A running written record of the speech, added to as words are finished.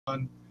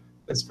on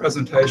this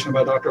presentation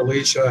by Dr.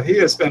 Lichaa. He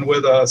has been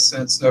with us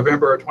since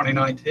November of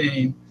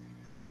 2019,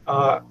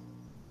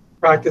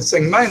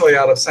 practicing mainly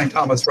out of St.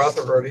 Thomas,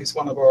 Rutherford. He's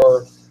one of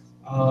our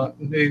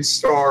new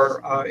star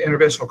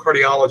interventional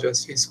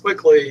cardiologists. He's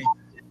quickly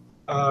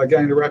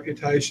gained a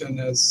reputation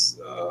as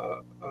a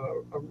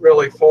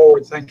really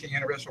forward-thinking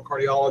interventional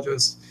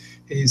cardiologist.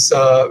 He's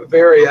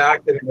very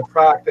active in the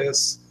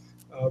practice,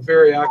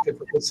 very active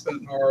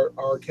participant in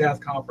our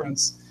CATH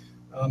conference.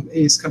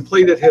 He's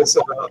completed his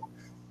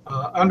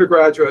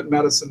undergraduate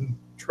medicine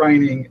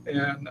training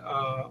in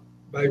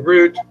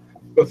Beirut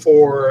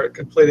before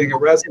completing a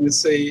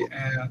residency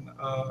and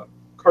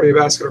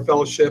cardiovascular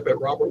fellowship at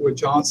Robert Wood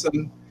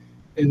Johnson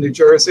in New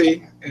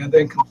Jersey, and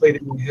then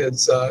completing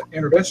his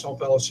interventional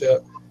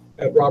fellowship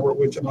at Robert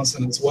Wood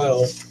Johnson as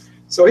well.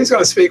 So he's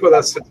going to speak with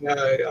us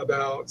today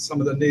about some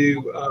of the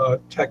new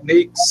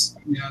techniques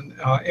in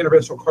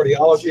interventional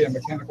cardiology and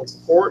mechanical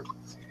support.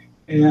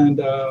 And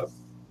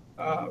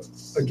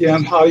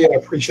again, Hady, I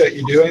appreciate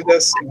you doing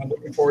this, and I'm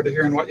looking forward to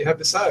hearing what you have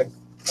to say.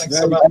 Thanks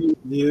so much. Thank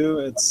you.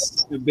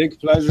 It's a big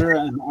pleasure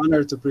and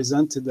honor to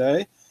present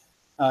today.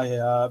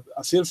 I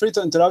feel free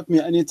to interrupt me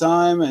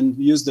anytime and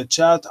use the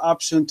chat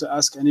option to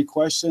ask any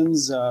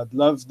questions. I'd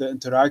love the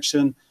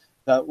interaction.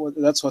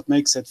 That's what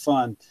makes it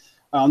fun.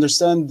 I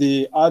understand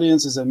the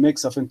audience is a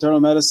mix of internal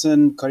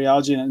medicine,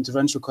 cardiology, and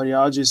interventional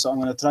cardiology, so I'm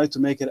going to try to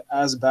make it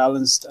as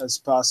balanced as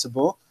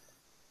possible.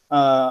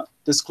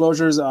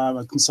 Disclosures, I'm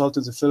a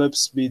consultant to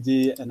Philips,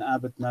 BD, and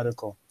Abbott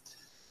Medical.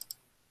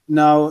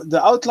 Now,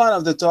 the outline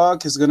of the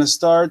talk is going to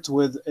start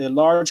with a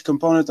large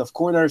component of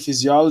coronary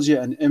physiology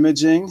and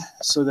imaging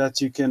so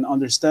that you can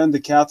understand the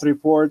CATH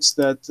reports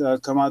that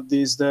come out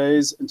these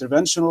days,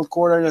 interventional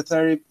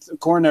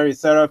coronary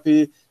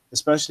therapy,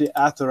 especially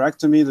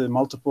atherectomy, the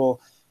multiple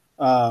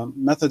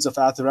methods of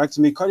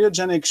atherectomy,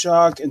 cardiogenic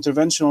shock,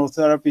 interventional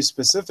therapy,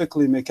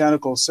 specifically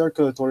mechanical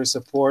circulatory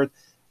support,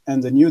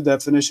 and the new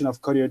definition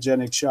of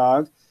cardiogenic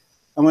shock.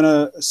 I'm going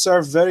to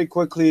serve very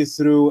quickly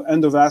through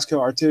endovascular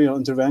arterial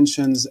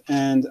interventions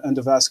and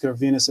endovascular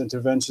venous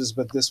interventions,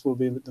 but this will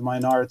be the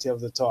minority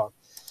of the talk.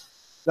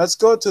 Let's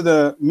go to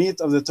the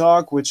meat of the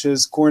talk, which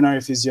is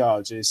coronary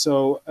physiology.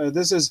 So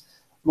this is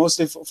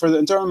mostly for the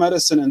internal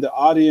medicine in the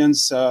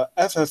audience.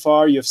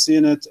 FFR, you've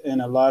seen it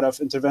in a lot of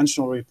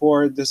interventional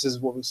report. This is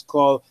what we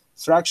call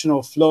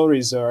fractional flow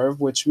reserve,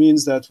 which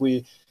means that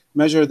we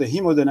measure the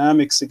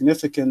hemodynamic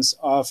significance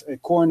of a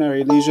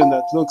coronary lesion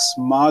that looks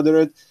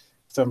moderate,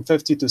 from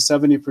 50 to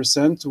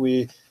 70%.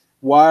 We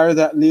wire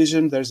that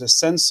lesion. There's a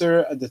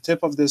sensor at the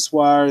tip of this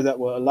wire that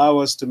will allow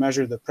us to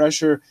measure the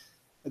pressure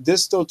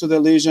distal to the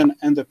lesion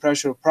and the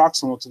pressure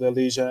proximal to the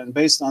lesion. And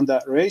based on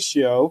that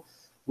ratio,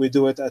 we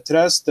do it at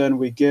rest. Then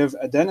we give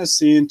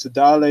adenosine to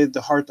dilate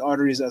the heart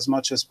arteries as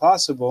much as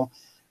possible.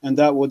 And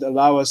that would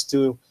allow us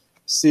to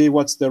see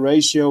what's the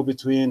ratio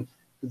between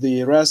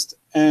the rest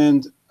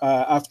and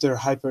after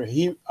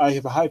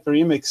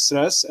hyperemic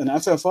stress. An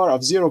FFR of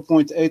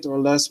 0.8 or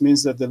less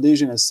means that the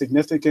lesion is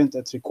significant,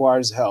 it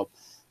requires help.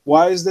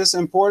 Why is this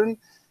important?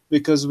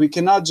 Because we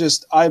cannot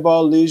just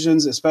eyeball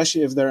lesions,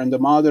 especially if they're in the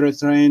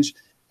moderate range,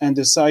 and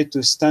decide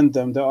to stent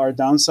them. There are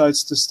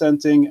downsides to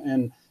stenting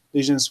and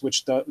lesions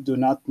which do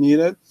not need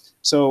it.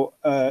 So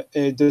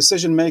a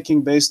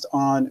decision-making based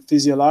on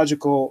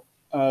physiological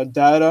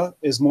data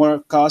is more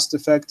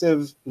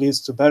cost-effective,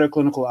 leads to better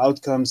clinical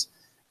outcomes,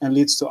 and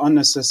leads to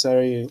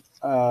unnecessary,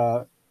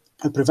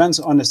 and prevents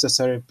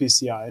unnecessary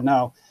PCI.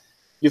 Now,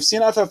 you've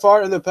seen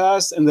FFR in the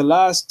past. In the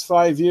last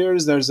 5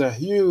 years, there's a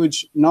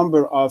huge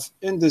number of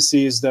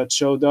indices that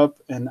showed up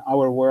in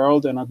our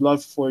world, and I'd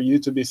love for you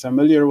to be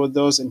familiar with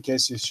those in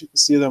case you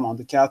see them on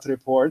the CATH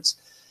reports.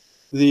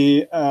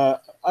 The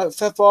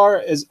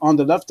FFR is on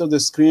the left of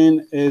the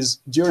screen is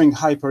during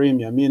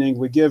hyperemia, meaning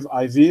we give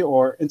IV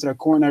or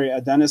intracoronary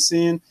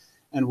adenosine,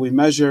 and we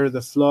measure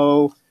the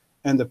flow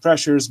and the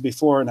pressures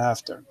before and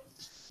after.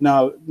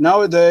 Now,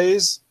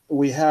 nowadays,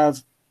 we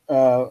have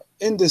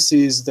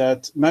indices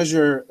that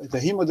measure the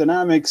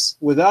hemodynamics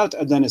without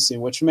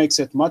adenosine, which makes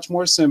it much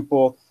more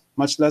simple,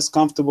 much less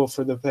comfortable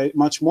for the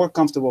much more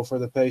comfortable for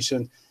the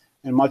patient,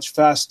 and much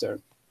faster.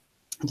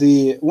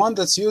 The one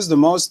that's used the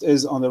most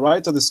is on the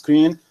right of the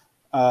screen,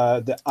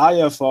 the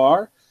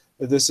IFR.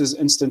 This is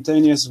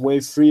instantaneous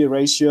wave-free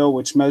ratio,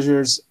 which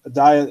measures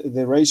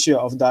the ratio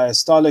of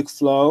diastolic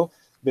flow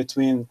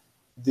between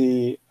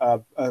the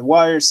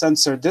wire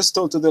sensor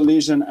distal to the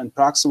lesion and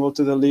proximal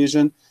to the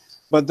lesion.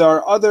 But there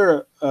are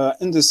other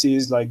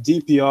indices like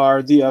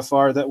DPR,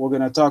 DFR that we're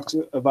going to talk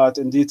about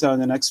in detail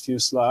in the next few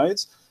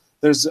slides.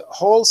 There's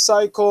whole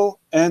cycle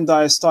and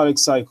diastolic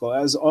cycle.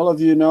 As all of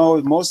you know,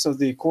 most of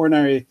the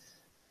coronary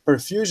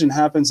perfusion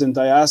happens in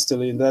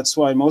diastole, and that's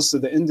why most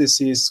of the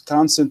indices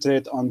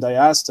concentrate on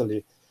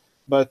diastole.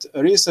 But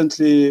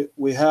recently,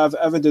 we have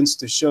evidence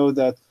to show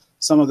that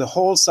some of the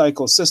whole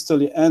cycle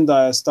systole and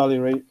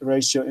diastole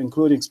ratio,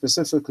 including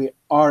specifically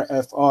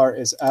RFR,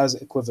 is as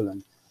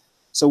equivalent.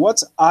 So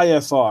what's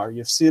IFR?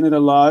 You've seen it a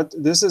lot.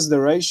 This is the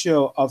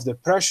ratio of the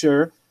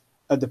pressure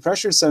at the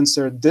pressure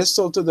sensor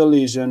distal to the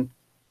lesion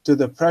to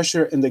the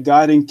pressure in the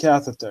guiding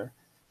catheter.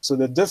 So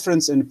the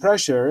difference in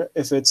pressure,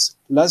 if it's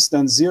less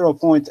than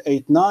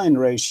 0.89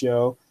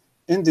 ratio,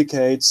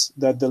 indicates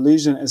that the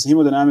lesion is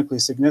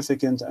hemodynamically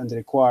significant and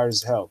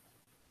requires help.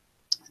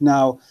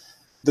 Now,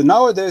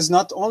 nowadays,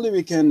 not only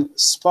we can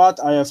spot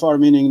IFR,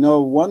 meaning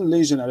know one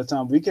lesion at a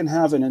time, we can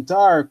have an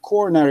entire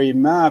coronary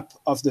map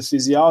of the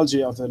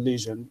physiology of a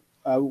lesion.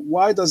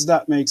 Why does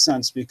that make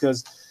sense?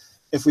 Because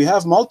if we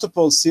have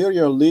multiple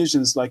serial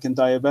lesions, like in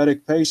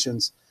diabetic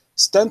patients,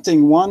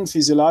 stenting one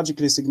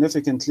physiologically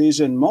significant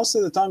lesion most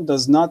of the time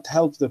does not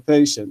help the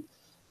patient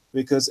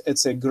because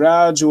it's a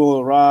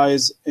gradual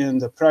rise in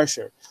the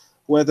pressure.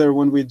 Whether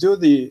when we do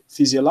the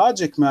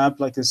physiologic map,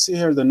 like you see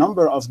here, the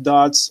number of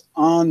dots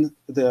on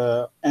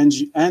the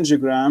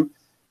angiogram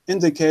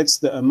indicates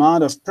the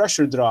amount of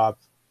pressure drop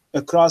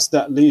across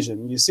that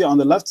lesion. You see on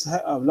the left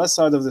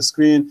side of the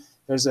screen,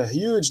 there's a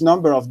huge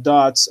number of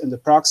dots in the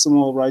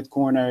proximal right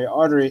coronary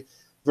artery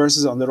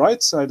versus on the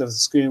right side of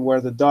the screen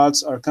where the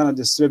dots are kind of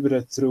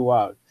distributed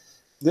throughout.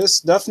 This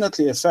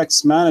definitely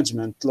affects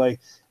management. Like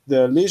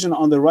the lesion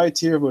on the right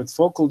here with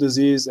focal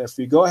disease, if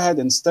we go ahead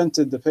and stent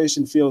it, the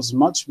patient feels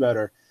much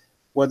better.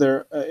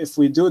 Whether if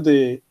we do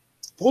the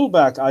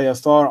pullback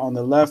IFR on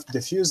the left,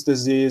 diffuse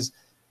disease,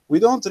 we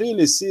don't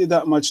really see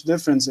that much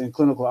difference in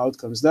clinical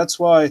outcomes. That's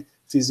why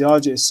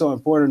physiology is so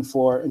important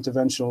for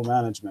interventional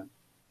management.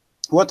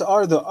 What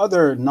are the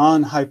other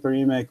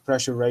non-hyperemic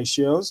pressure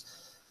ratios?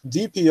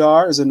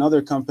 DPR is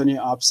another company,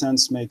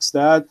 OpSense makes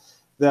that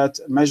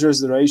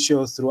measures the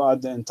ratio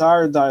throughout the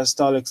entire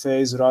diastolic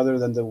phase rather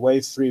than the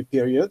wave-free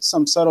period.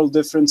 Some subtle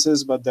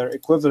differences, but they're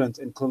equivalent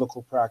in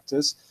clinical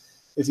practice.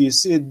 If you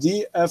see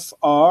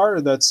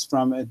DFR, that's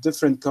from a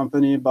different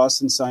company,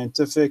 Boston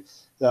Scientific,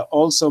 that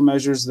also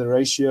measures the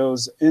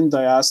ratios in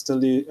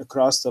diastole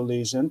across the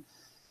lesion.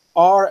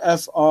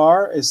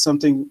 RFR is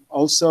something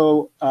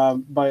also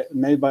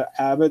made by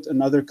Abbott,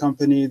 another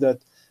company that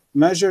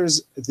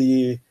measures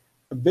the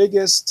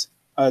biggest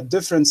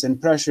difference in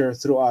pressure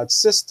throughout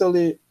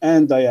systole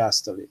and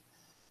diastole.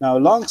 Now,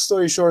 long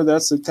story short,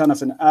 that's a kind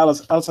of an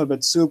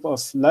alphabet soup of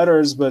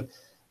letters, but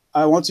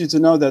I want you to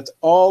know that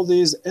all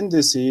these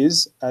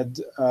indices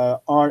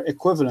are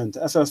equivalent.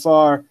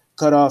 FFR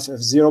cutoff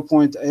is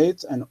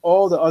 0.8, and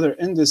all the other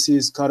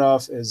indices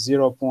cutoff is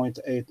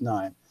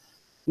 0.89.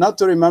 Not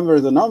to remember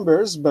the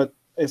numbers, but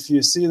if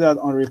you see that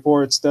on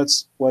reports,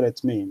 that's what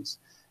it means.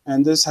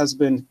 And this has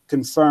been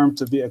confirmed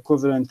to be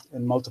equivalent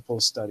in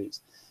multiple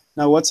studies.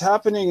 Now, what's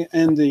happening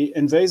in the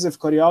invasive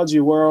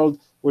cardiology world,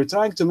 we're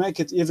trying to make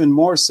it even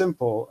more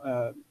simple.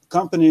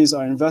 Companies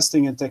are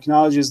investing in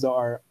technologies that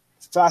are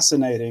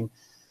fascinating.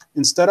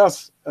 Instead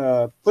of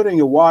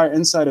putting a wire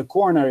inside a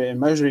coronary and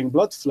measuring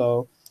blood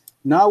flow,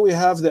 now we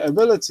have the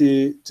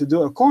ability to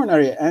do a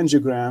coronary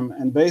angiogram,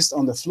 and based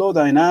on the flow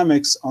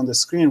dynamics on the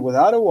screen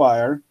without a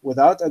wire,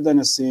 without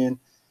adenosine,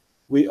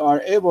 we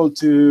are able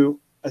to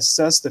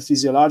assess the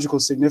physiological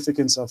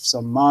significance of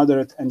some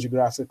moderate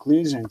angiographic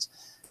lesions.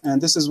 And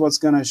this is what's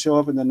going to show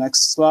up in the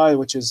next slide,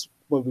 which is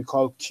what we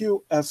call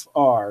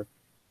QFR.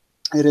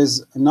 It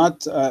is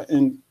not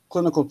in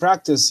clinical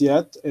practice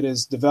yet. It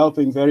is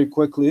developing very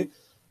quickly.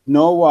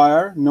 No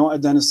wire, no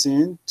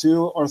adenosine,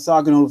 two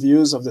orthogonal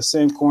views of the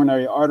same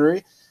coronary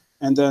artery.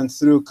 And then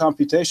through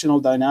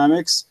computational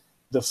dynamics,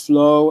 the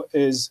flow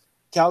is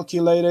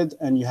calculated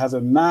and you have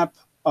a map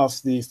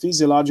of the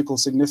physiological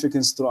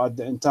significance throughout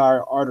the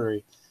entire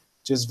artery,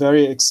 which is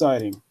very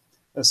exciting.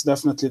 That's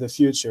definitely the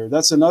future.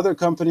 That's another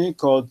company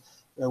called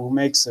who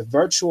makes a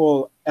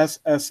virtual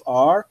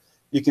FFR.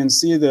 You can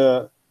see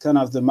the kind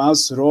of the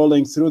mouse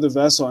rolling through the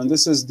vessel, and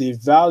this is the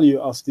value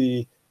of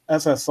the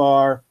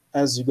FFR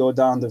as you go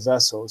down the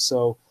vessel.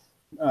 So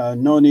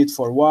no need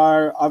for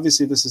wire.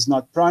 Obviously, this is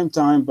not prime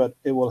time, but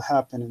it will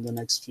happen in the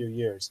next few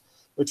years,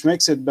 which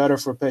makes it better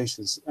for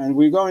patients. And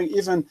we're going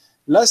even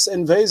less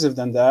invasive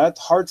than that.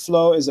 Heart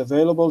flow is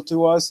available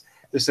to us.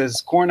 This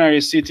is coronary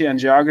CT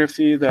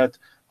angiography that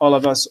all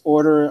of us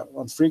order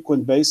on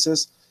frequent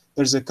basis.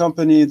 There's a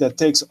company that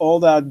takes all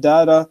that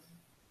data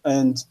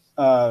and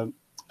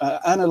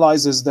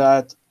analyzes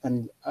that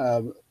and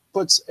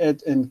puts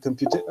it in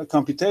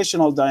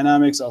computational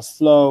dynamics of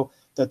flow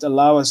that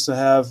allow us to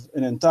have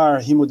an entire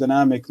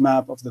hemodynamic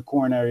map of the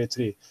coronary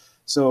tree.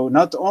 So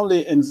not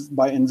only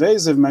by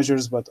invasive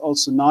measures, but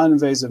also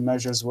non-invasive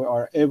measures, we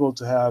are able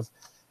to have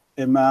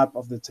a map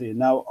of the tree.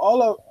 Now,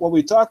 all of what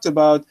we talked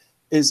about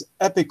is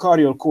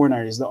epicardial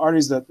coronaries, the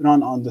arteries that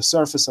run on the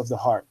surface of the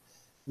heart.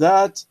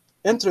 That,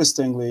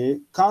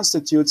 interestingly,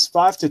 constitutes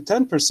 5 to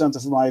 10%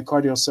 of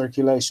myocardial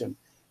circulation.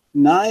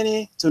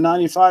 90 to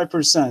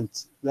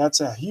 95%, that's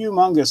a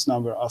humongous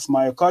number of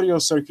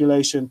myocardial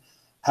circulation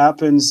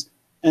happens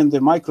in the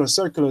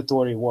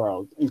microcirculatory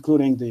world,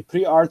 including the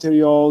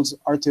prearterioles,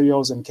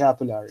 arterioles, and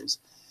capillaries.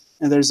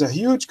 And there's a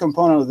huge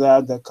component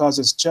of that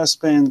causes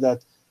chest pain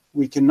that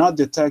we cannot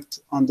detect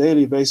on a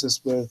daily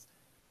basis with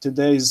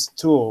today's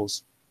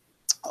tools.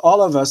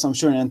 All of us, I'm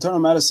sure, in internal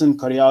medicine,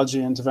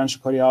 cardiology,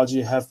 interventional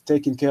cardiology, have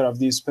taken care of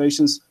these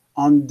patients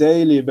on a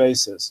daily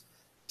basis.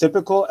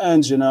 Typical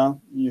angina,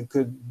 you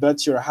could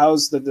bet your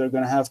house that they're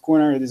going to have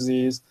coronary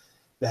disease.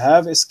 they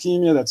have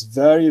ischemia that's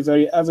very,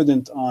 very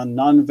evident on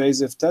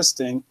non-invasive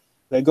testing.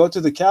 They go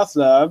to the cath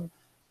lab,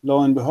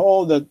 lo and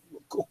behold, that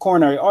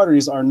coronary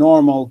arteries are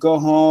normal. Go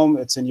home,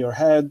 it's in your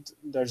head,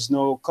 there's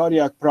no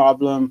cardiac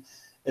problem,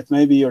 it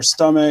may be your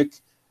stomach.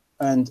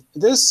 And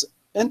this,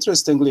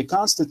 interestingly,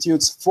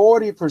 constitutes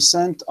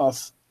 40%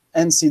 of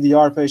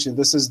NCDR patients.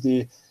 This is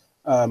the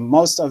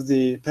most of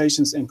the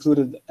patients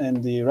included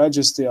in the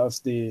registry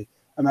of the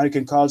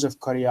American College of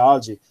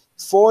Cardiology.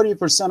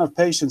 40% of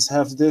patients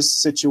have this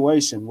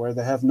situation where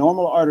they have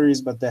normal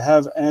arteries, but they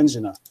have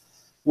angina.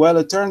 Well,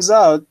 it turns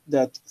out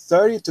that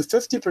 30 to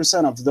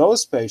 50% of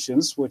those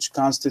patients, which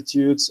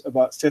constitutes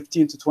about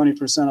 15 to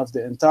 20% of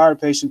the entire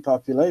patient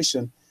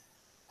population,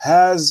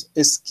 has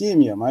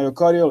ischemia,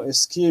 myocardial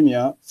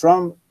ischemia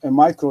from a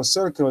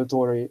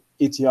microcirculatory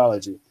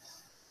etiology.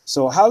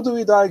 So how do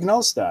we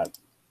diagnose that?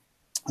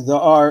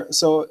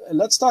 So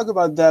let's talk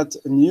about that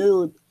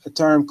new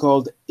term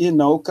called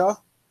INOCA,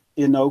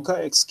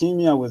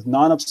 ischemia with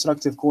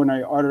non-obstructive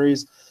coronary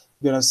arteries.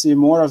 You're going to see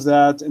more of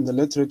that in the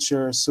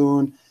literature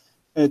soon.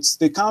 It's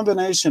the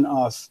combination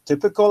of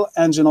typical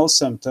anginal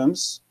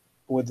symptoms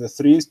with the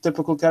three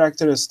typical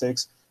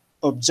characteristics,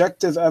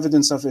 objective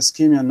evidence of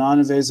ischemia,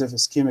 non-invasive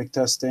ischemic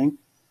testing,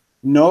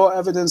 no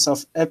evidence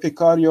of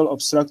epicardial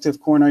obstructive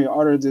coronary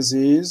artery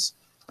disease,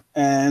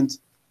 and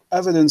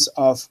evidence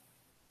of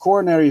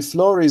coronary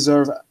flow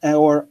reserve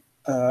or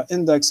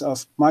index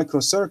of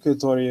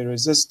microcirculatory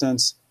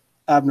resistance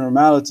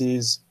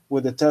abnormalities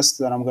with the test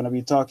that I'm going to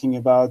be talking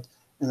about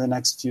in the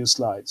next few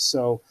slides.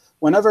 So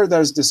whenever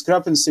there's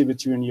discrepancy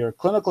between your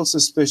clinical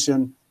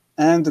suspicion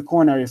and the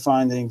coronary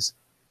findings,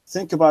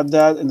 think about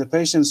that in the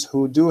patients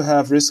who do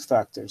have risk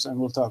factors, and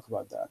we'll talk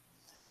about that.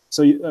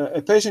 So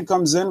a patient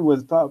comes in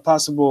with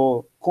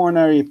possible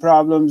coronary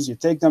problems, you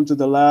take them to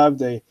the lab,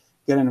 they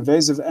get an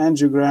invasive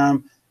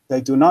angiogram, they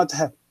do not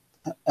have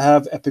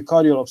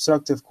epicardial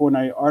obstructive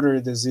coronary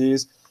artery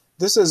disease.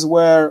 This is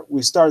where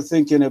we start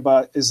thinking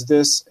about, is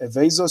this a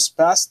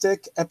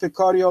vasospastic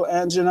epicardial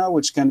angina,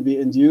 which can be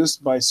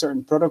induced by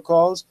certain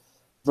protocols,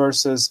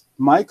 versus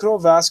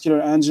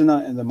microvascular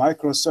angina in the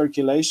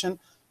microcirculation,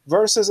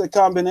 versus a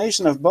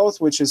combination of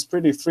both, which is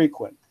pretty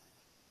frequent.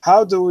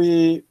 How do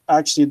we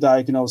actually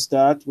diagnose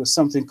that? With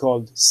something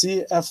called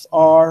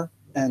CFR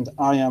and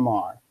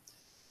IMR.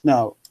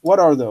 Now, what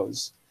are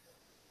those?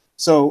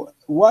 So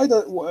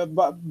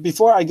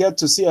before I get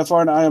to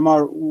CFR and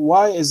IMR,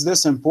 why is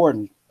this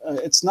important?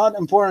 It's not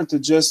important to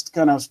just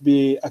kind of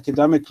be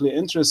academically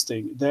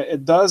interesting.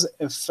 It does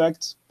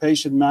affect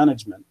patient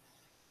management.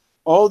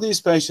 All these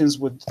patients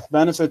would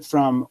benefit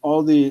from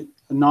all the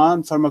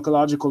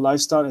non-pharmacological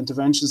lifestyle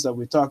interventions that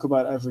we talk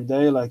about every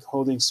day, like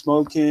holding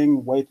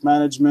smoking, weight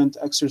management,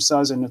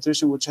 exercise, and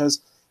nutrition, which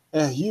has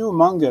a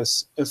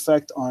humongous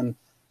effect on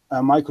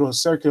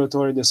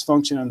microcirculatory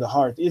dysfunction in the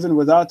heart. Even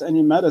without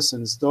any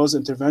medicines, those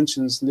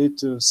interventions lead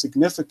to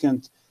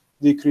significant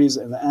decrease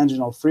in the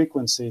anginal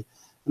frequency.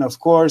 And of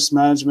course,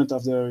 management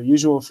of the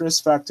usual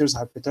risk factors,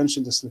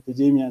 hypertension,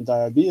 dyslipidemia, and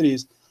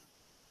diabetes.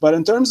 But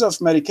in terms of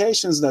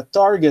medications that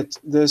target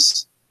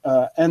this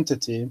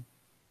entity,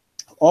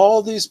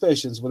 all these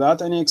patients,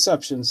 without any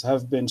exceptions,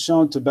 have been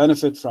shown to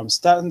benefit from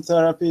statin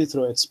therapy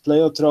through its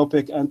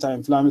pleiotropic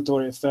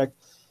anti-inflammatory effect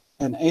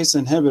and ACE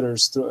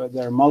inhibitors through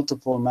their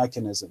multiple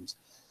mechanisms.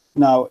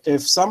 Now,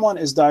 if someone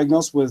is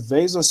diagnosed with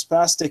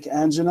vasospastic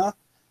angina,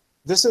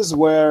 this is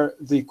where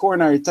the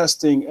coronary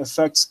testing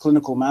affects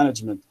clinical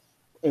management.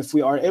 If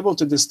we are able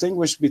to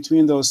distinguish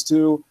between those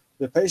two,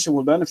 the patient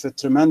will benefit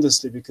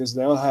tremendously because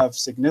they'll have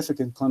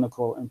significant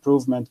clinical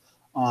improvement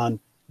on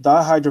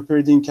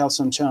dihydropyridine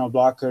calcium channel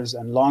blockers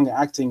and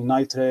long-acting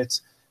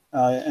nitrates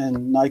and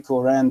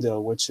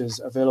nicorandil, which is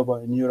available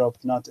in Europe,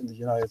 not in the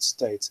United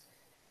States.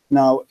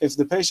 Now, if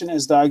the patient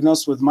is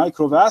diagnosed with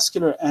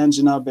microvascular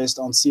angina based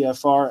on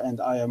CFR and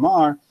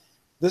IMR,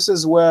 this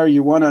is where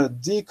you want to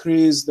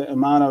decrease the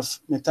amount of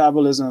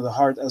metabolism of the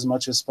heart as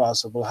much as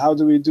possible. How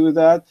do we do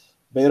that?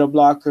 Beta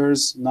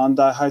blockers,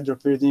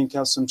 non-dihydropyridine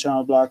calcium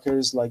channel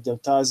blockers like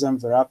diltiazem,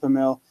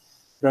 verapamil,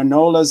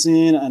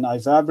 ranolazine, and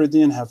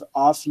ivabradine have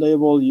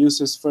off-label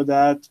uses for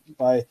that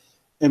by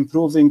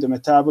improving the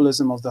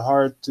metabolism of the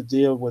heart to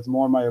deal with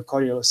more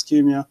myocardial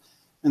ischemia.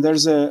 And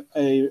there's a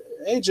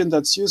agent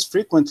that's used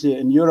frequently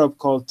in Europe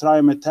called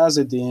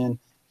trimetazidine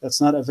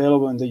that's not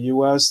available in the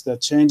US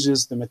that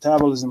changes the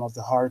metabolism of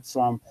the heart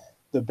from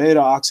the beta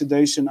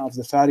oxidation of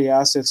the fatty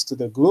acids to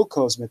the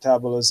glucose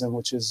metabolism,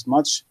 which is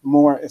much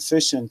more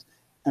efficient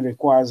and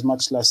requires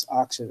much less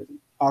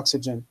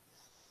oxygen.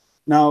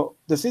 Now,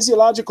 the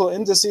physiological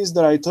indices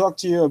that I talked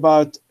to you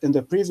about in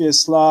the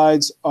previous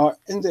slides are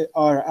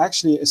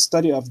actually a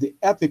study of the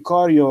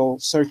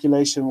epicardial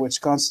circulation,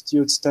 which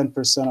constitutes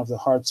 10% of the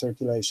heart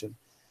circulation.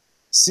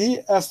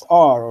 CFR,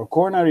 or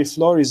coronary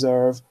flow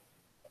reserve,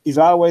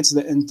 evaluates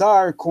the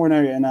entire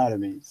coronary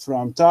anatomy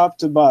from top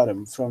to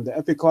bottom, from the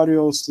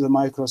epicardioles to the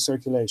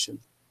microcirculation.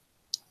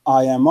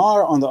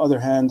 IMR, on the other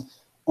hand,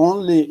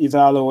 only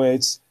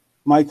evaluates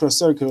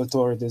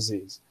microcirculatory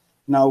disease.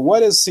 Now,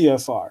 what is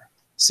CFR?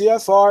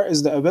 CFR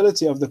is the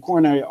ability of the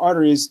coronary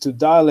arteries to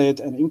dilate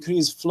and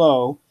increase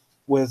flow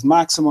with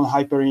maximal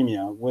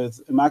hyperemia,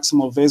 with a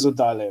maximal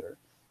vasodilator.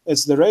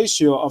 It's the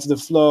ratio of the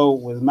flow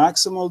with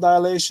maximal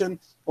dilation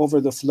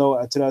over the flow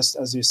at rest,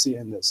 as you see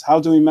in this.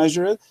 How do we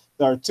measure it?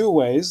 There are two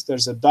ways.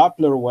 There's a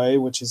Doppler way,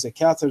 which is a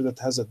catheter that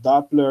has a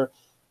Doppler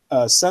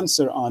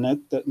sensor on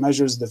it that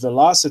measures the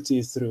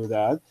velocity through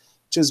that,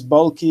 which is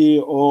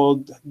bulky,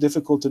 old,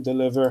 difficult to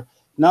deliver.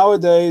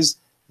 Nowadays,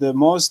 the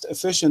most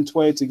efficient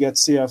way to get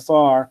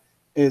CFR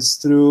is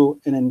through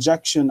an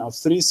injection of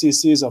 3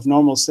 cc's of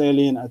normal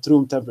saline at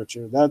room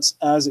temperature. That's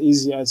as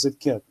easy as it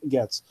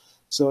gets.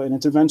 So an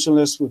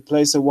interventionalist would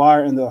place a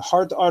wire in the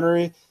heart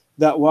artery.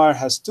 That wire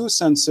has 2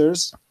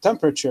 sensors,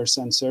 temperature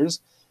sensors,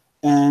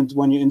 and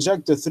when you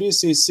inject the 3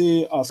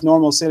 cc of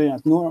normal saline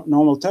at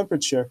normal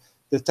temperature,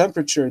 the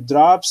temperature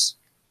drops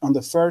on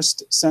the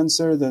first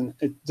sensor, then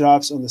it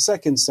drops on the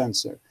second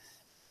sensor.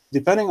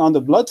 Depending on the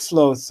blood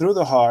flow through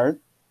the heart,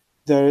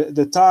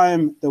 the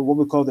time, what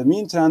we call the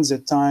mean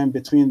transit time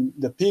between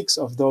the peaks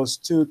of those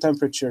 2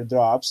 temperature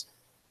drops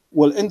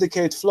will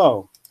indicate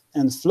flow.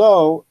 And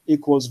flow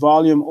equals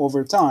volume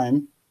over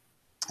time.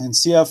 And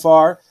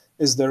CFR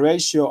is the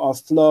ratio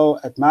of flow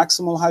at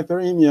maximal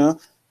hyperemia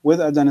with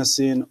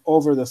adenosine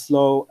over the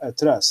flow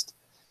at rest.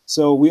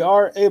 So we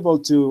are able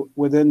to,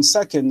 within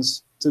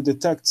seconds, to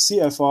detect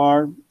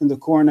CFR in the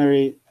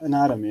coronary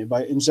anatomy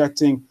by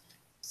injecting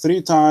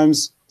 3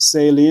 times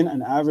saline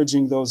and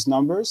averaging those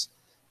numbers.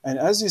 And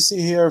as you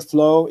see here,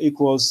 flow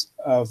equals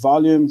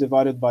volume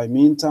divided by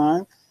mean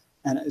time.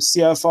 And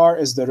CFR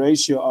is the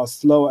ratio of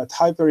flow at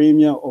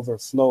hyperemia over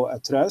flow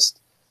at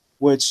rest,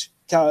 which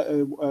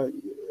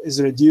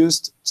is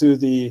reduced to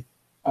the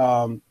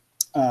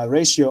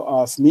ratio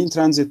of mean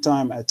transit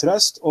time at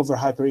rest over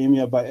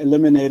hyperemia by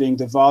eliminating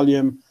the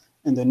volume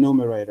in the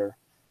numerator.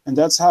 And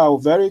that's how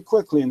very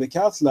quickly in the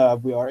cath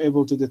lab we are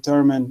able to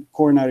determine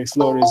coronary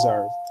flow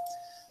reserve.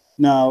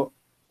 Now,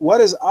 what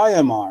is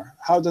IMR?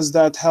 How does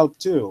that help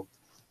too?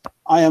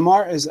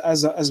 IMR is,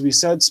 as we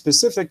said,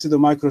 specific to the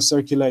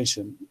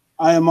microcirculation.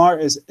 IMR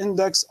is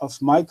index of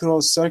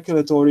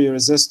microcirculatory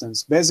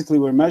resistance. Basically,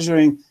 we're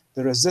measuring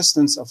the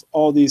resistance of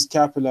all these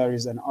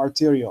capillaries and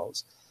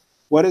arterioles.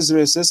 What is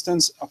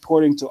resistance?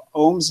 According to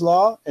Ohm's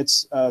law,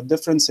 it's a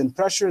difference in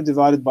pressure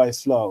divided by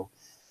flow.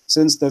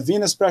 Since the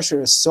venous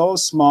pressure is so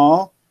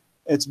small,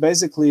 it's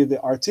basically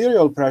the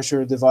arterial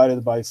pressure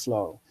divided by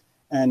flow.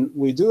 And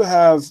we do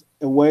have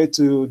a way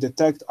to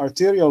detect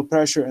arterial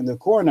pressure in the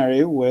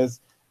coronary with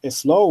a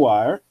flow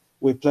wire.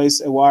 We place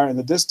a wire in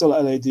the distal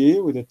LAD,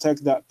 we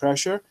detect that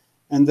pressure,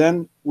 and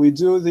then we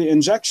do the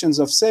injections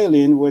of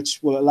saline, which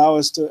will allow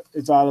us to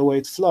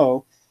evaluate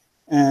flow.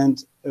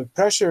 And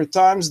pressure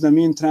times the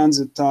mean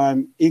transit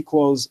time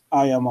equals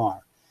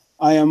IMR.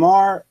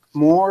 IMR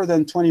more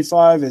than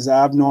 25 is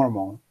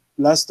abnormal.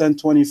 Less than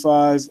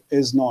 25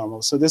 is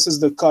normal. So this is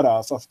the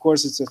cutoff. Of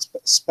course, it's a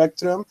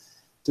spectrum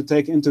to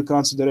take into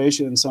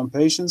consideration in some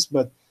patients,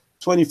 but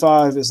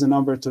 25 is the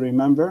number to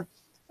remember.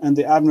 And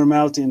the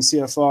abnormality in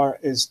CFR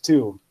is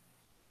 2.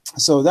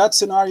 So that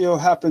scenario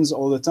happens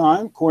all the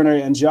time.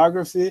 Coronary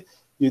angiography,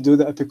 you do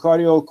the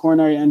epicardial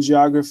coronary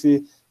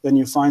angiography, then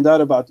you find out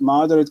about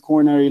moderate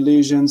coronary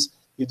lesions,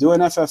 you do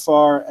an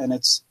FFR, and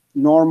it's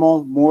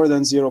normal, more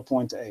than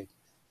 0.8.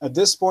 At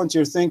this point,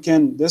 you're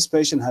thinking, this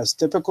patient has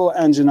typical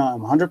angina,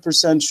 I'm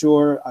 100%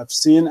 sure, I've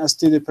seen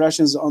ST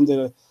depressions on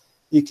the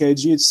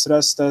EKG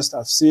stress test,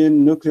 I've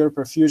seen nuclear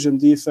perfusion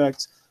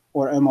defects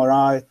or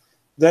MRI.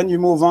 Then you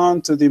move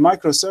on to the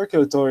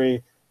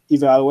microcirculatory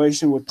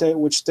evaluation,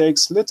 which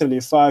takes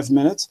literally 5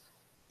 minutes,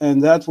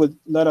 and that would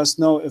let us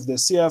know if the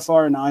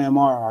CFR and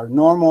IMR are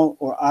normal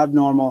or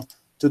abnormal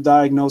to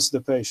diagnose the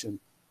patient.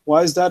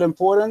 Why is that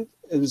important?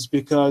 It is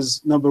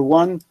because, number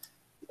one,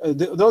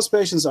 those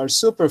patients are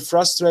super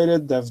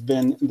frustrated. They've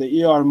been in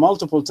the ER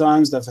multiple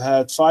times. They've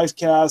had 5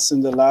 caths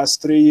in the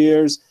last 3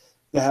 years.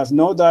 They have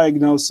no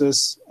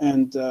diagnosis,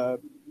 and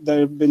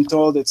they've been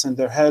told it's in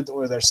their head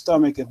or their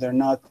stomach, and they're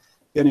not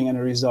getting any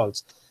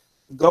results.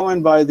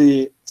 Going by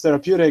the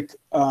therapeutic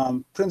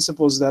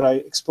principles that I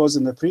exposed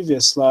in the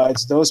previous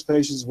slides, those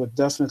patients would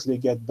definitely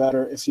get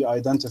better if you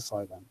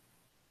identify them.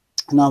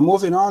 Now,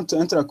 moving on to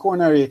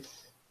intracoronary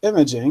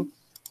imaging,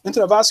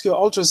 intravascular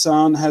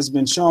ultrasound has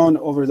been shown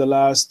over the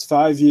last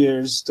 5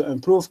 years to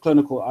improve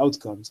clinical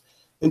outcomes.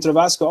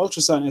 Intravascular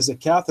ultrasound is a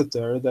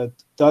catheter that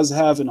does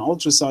have an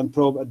ultrasound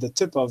probe at the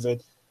tip of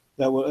it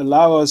that will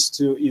allow us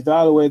to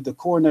evaluate the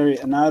coronary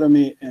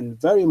anatomy in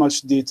very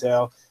much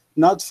detail,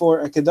 not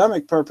for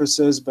academic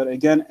purposes, but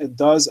again, it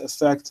does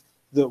affect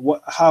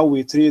how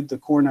we treat the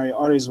coronary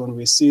arteries when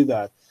we see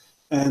that.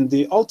 And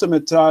the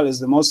ultimate trial is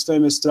the most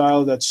famous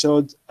trial that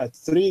showed at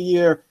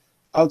 3-year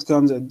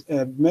outcomes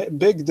a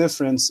big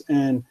difference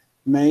in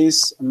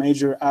MACE,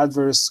 major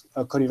adverse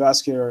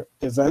cardiovascular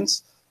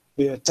events,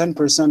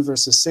 10%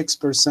 versus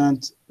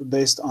 6%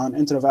 based on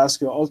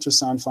intravascular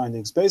ultrasound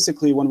findings.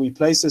 Basically, when we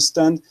place a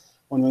stent,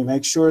 when we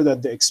make sure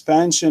that the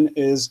expansion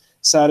is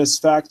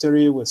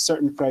satisfactory with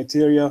certain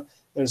criteria,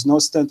 there's no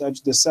stent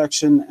edge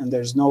dissection, and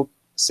there's no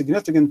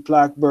significant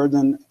plaque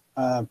burden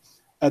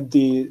at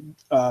the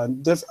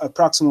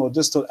proximal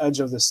distal edge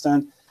of the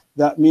stent,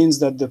 that means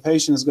that the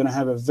patient is going to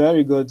have a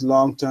very good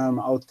long-term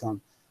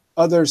outcome.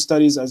 Other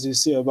studies, as you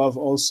see above,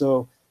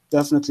 also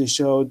definitely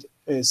showed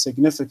a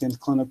significant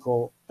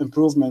clinical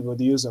improvement with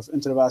the use of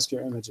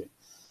intravascular imaging.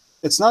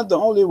 It's not the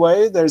only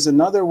way. There's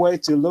another way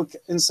to look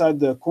inside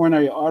the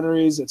coronary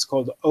arteries. It's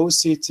called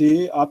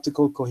OCT,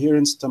 optical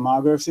coherence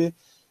tomography.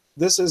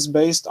 This is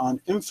based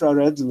on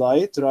infrared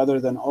light rather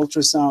than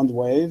ultrasound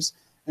waves.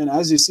 And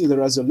as you see, the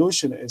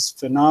resolution is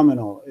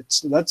phenomenal.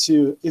 It lets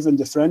you even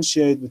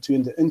differentiate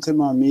between the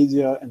intima,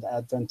 media, and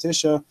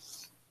adventitia,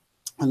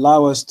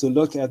 allow us to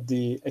look at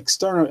the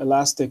external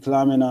elastic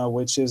lamina,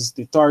 which is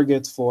the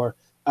target for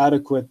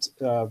adequate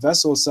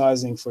vessel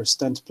sizing for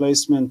stent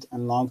placement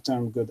and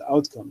long-term good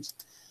outcomes.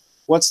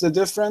 What's the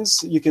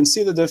difference? You can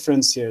see the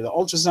difference here. The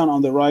ultrasound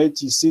on the right,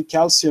 you see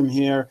calcium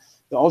here.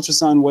 The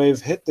ultrasound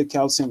wave hit the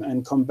calcium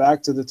and come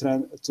back to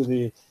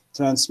the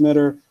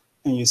transmitter,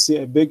 and you see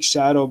a big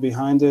shadow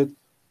behind it.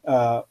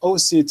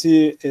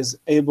 OCT is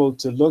able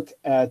to look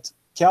at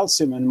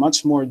calcium in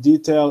much more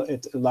detail.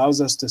 It allows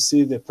us to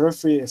see the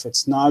periphery, if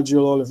it's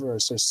nodular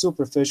versus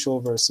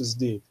superficial versus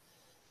deep.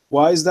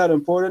 Why is that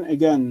important?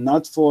 Again,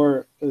 not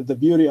for the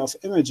beauty of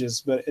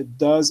images, but it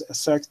does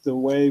affect the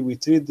way we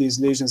treat these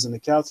lesions in the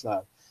cath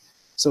lab.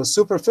 So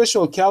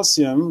superficial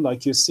calcium,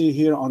 like you see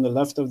here on the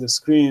left of the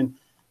screen,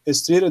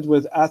 is treated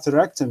with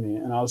atherectomy,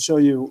 and I'll show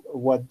you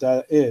what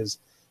that is.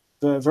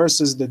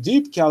 Versus the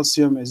deep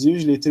calcium is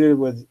usually treated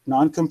with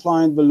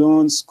non-compliant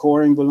balloons,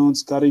 coring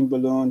balloons, cutting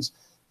balloons,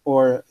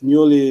 or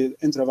newly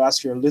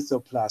intravascular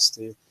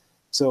lithoplasty.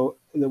 So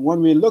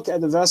when we look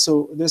at the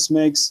vessel, this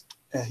makes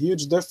a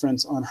huge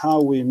difference on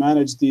how we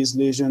manage these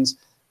lesions,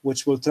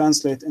 which will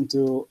translate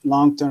into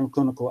long-term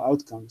clinical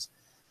outcomes.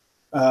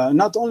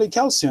 Not only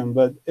calcium,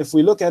 but if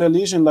we look at a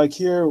lesion like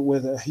here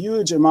with a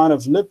huge amount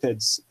of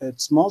lipids,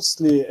 it's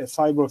mostly a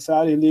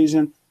fibrofatty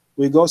lesion,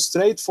 we go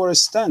straight for a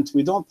stent.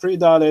 We don't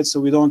pre-dilate, so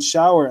we don't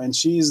shower and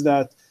cheese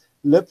that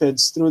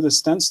lipids through the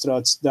stent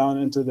struts down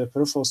into the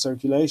peripheral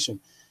circulation.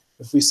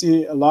 If we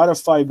see a lot of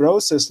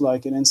fibrosis,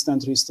 like an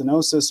in-stent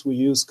restenosis, we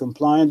use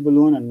compliant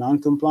balloon and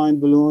non-compliant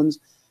balloons.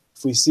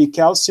 If we see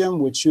calcium,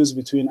 we choose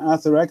between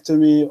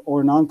atherectomy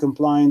or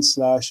non-compliant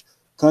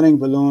 / cutting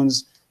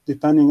balloons,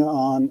 depending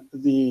on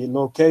the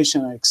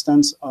location and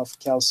extent of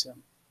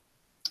calcium.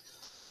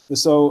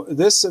 So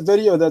this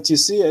video that you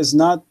see is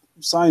not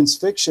science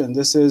fiction.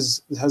 This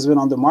has been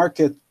on the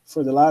market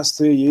for the last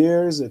 3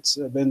 years. It's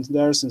been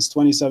there since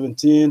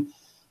 2017.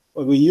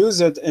 We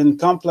use it in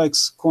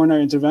complex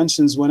coronary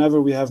interventions.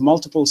 Whenever we have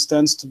multiple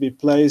stents to be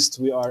placed,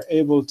 we are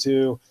able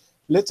to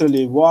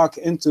literally walk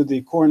into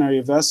the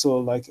coronary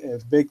vessel like a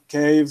big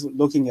cave,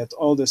 looking at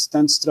all the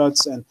stent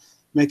struts and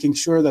making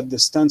sure that the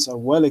stents are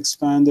well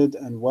expanded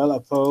and well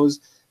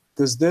opposed,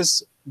 because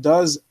this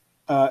does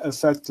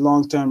affect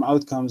long-term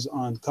outcomes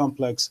on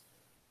complex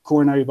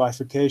coronary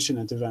bifurcation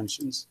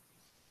interventions.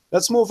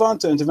 Let's move on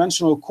to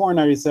interventional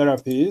coronary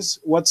therapies.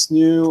 What's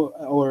new,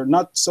 or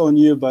not so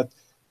new, but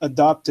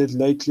adopted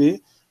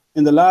lately?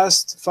 In the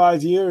last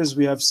 5 years,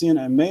 we have seen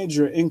a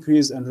major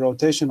increase in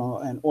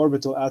rotational and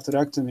orbital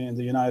atherectomy in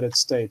the United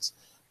States.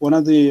 One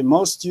of the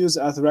most used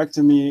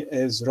atherectomy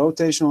is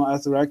rotational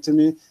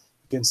atherectomy.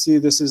 You can see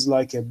this is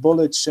like a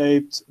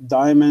bullet-shaped,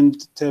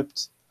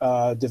 diamond-tipped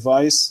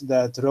device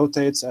that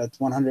rotates at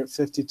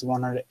 150 to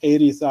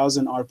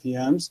 180,000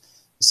 RPMs.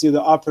 You see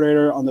the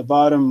operator on the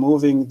bottom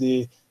moving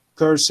the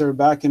cursor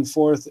back and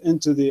forth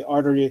into the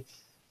artery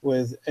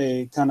with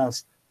a kind of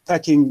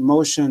pecking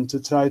motion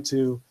to try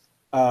to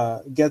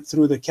get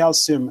through the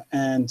calcium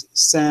and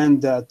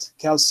sand that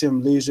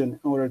calcium lesion in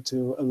order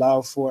to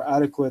allow for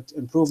adequate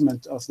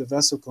improvement of the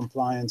vessel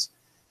compliance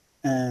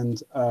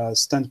and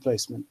stent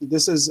placement.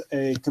 This is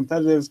a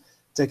competitive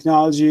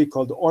technology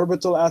called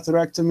orbital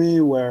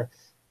atherectomy, where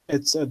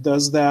it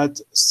does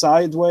that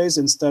sideways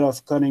instead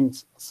of cutting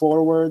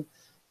forward.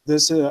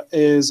 This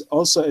is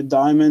also a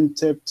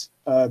diamond-tipped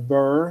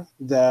burr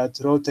that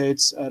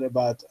rotates at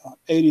about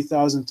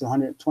 80,000 to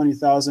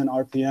 120,000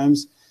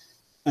 RPMs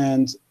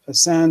and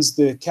sands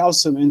the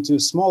calcium into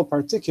small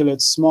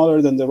particulates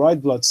smaller than the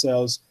white blood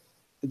cells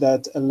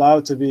that allow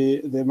to be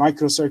the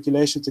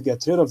microcirculation to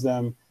get rid of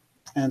them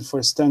and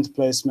for stent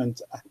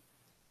placement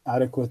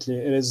adequately.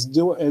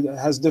 It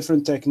has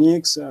different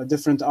techniques.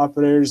 Different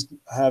operators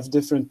have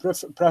different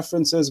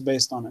preferences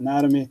based on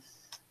anatomy,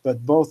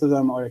 but both of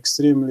them are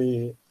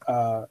extremely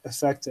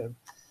effective.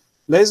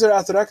 Laser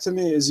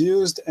atherectomy is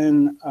used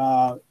in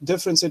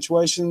different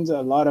situations,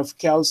 a lot of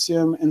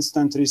calcium,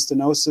 in-stent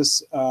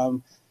restenosis,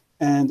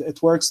 and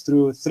it works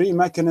through 3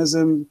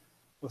 mechanisms: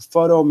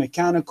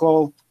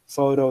 photomechanical,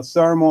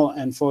 photothermal,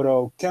 and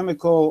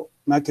photochemical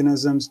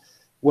mechanisms,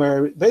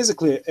 where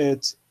basically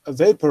it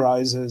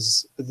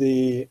vaporizes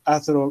the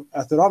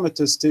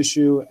atheromatous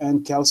tissue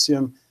and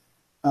calcium,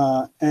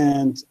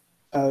 and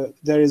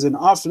there is an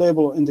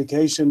off-label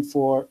indication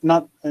for,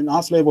 not an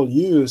off-label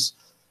use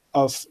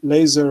of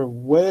laser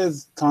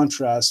with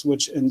contrast,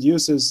 which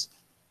induces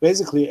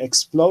basically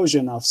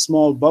explosion of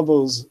small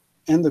bubbles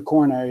in the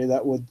coronary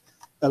that would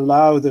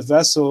allow the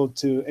vessel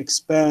to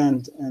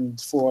expand and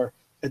for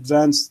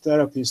advanced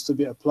therapies to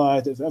be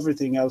applied if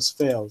everything else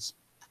fails.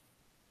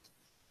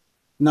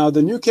 Now,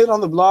 the new kid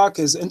on the block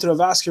is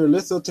intravascular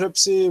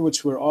lithotripsy,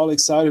 which we're all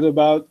excited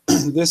about.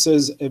 This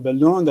is a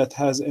balloon that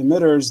has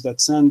emitters that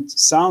send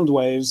sound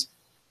waves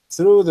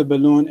through the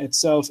balloon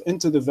itself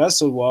into the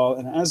vessel wall.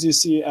 And as you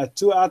see, at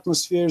 2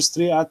 atmospheres,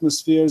 3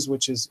 atmospheres,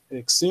 which is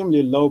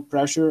extremely low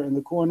pressure in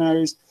the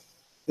coronaries,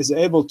 is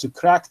able to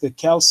crack the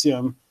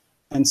calcium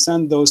and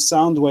send those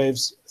sound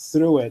waves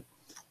through it.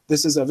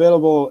 This is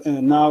available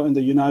now in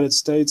the United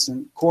States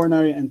in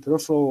coronary and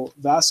peripheral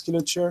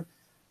vasculature.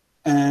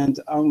 And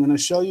I'm going to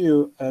show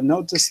you,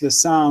 notice the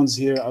sounds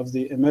here of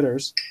the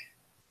emitters.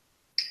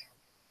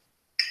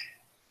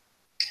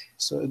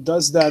 So it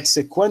does that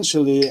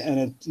sequentially, and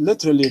it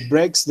literally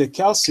breaks the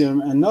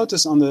calcium. And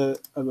notice on the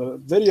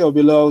video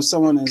below,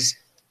 someone is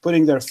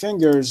putting their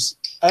fingers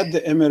at the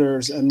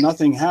emitters and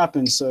nothing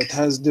happens. So it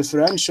has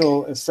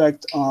differential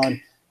effect on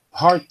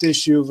hard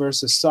tissue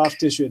versus soft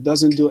tissue. It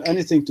doesn't do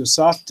anything to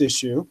soft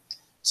tissue,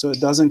 so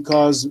it doesn't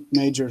cause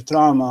major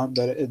trauma,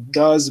 but it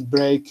does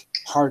break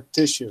hard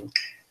tissue.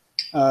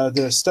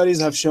 The studies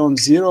have shown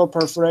 0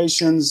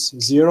 perforations,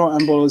 0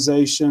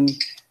 embolization,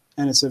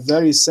 and it's a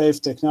very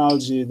safe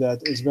technology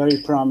that is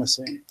very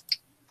promising.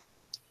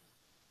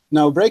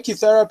 Now,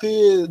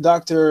 brachytherapy,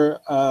 Dr.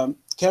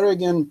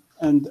 Kerrigan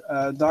and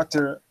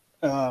Dr.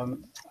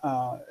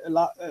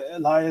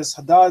 Elias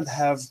Haddad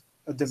have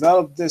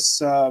developed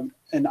this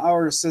in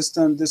our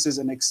system. This is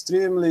an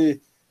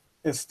extremely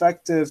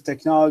effective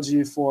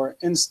technology for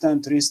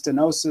in-stent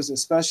restenosis,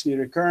 especially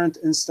recurrent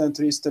in-stent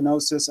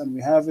restenosis, and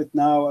we have it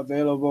now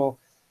available,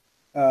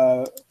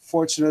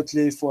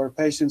 fortunately, for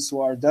patients who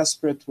are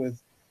desperate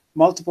with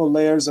multiple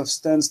layers of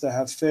stents that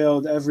have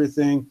failed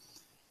everything.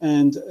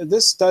 And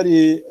this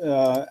study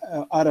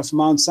out of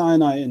Mount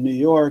Sinai in New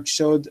York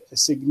showed a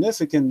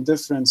significant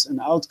difference in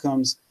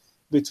outcomes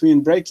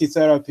between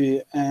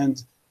brachytherapy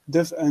and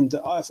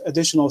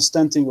additional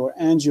stenting or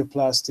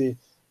angioplasty,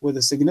 with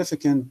a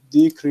significant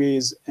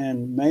decrease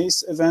in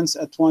MACE events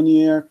at 1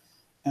 year.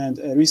 And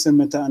a recent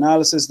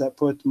meta-analysis that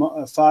put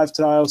 5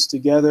 trials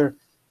together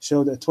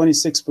showed a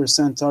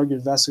 26%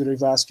 target vascular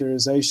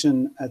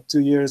revascularization at 2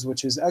 years,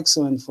 which is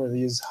excellent for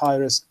these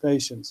high-risk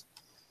patients.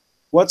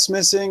 What's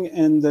missing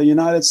in the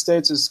United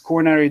States is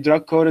coronary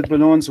drug-coated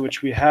balloons,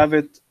 which we have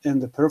it in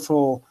the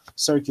peripheral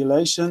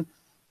circulation,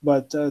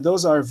 but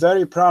those are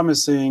very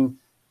promising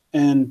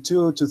in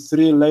 2 to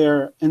 3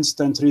 layer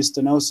in-stent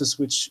restenosis,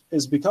 which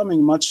is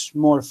becoming much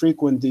more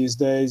frequent these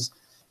days,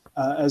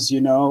 as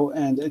you know,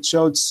 and it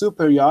showed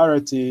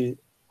superiority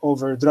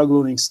over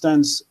drug-eluting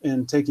stents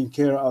in taking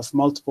care of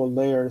multiple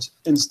layers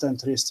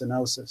in-stent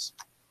restenosis.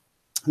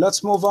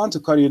 Let's move on to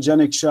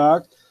cardiogenic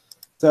shock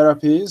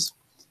therapies.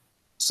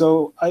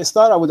 So I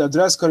thought I would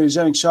address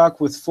cardiogenic shock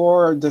with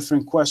 4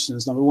 different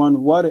questions. Number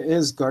 1, what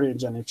is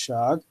cardiogenic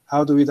shock?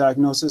 How do we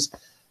diagnose it?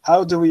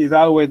 How do we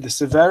evaluate the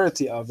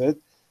severity of it?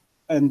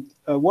 And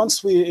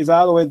once we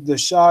evaluate the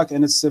shock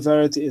and its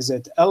severity, is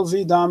it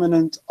LV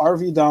dominant,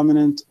 RV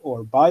dominant,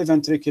 or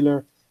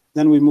biventricular?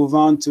 Then we move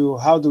on to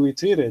how do we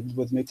treat it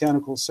with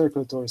mechanical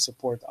circulatory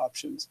support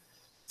options.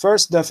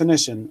 First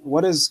definition,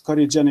 what is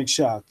cardiogenic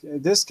shock?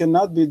 This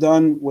cannot be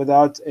done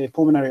without a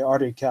pulmonary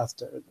artery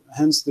catheter,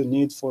 hence the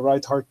need for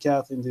right heart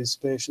cath in these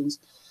patients.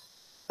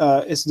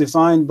 It's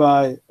defined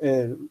by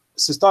a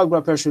systolic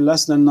blood pressure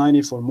less than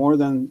 90 for more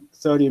than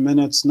 30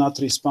 minutes, not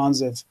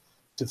responsive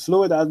to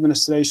fluid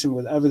administration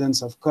with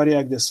evidence of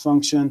cardiac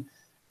dysfunction,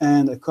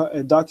 and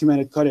a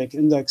documented cardiac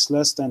index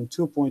less than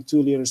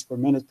 2.2 liters per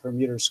minute per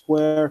meter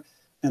square,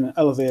 and an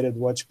elevated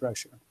wedge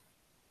pressure.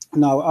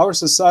 Now, our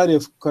Society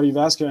of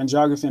Cardiovascular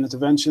Angiography and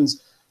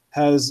Interventions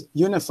has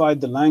unified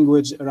the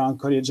language around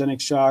cardiogenic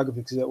shock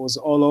because it was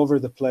all over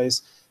the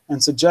place,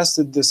 and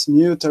suggested this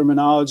new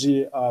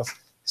terminology of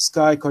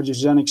SCAI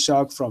cardiogenic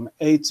shock from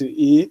A to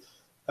E,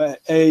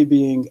 A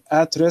being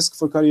at risk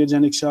for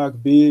cardiogenic shock,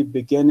 B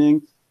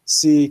beginning,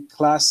 C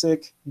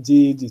classic,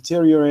 D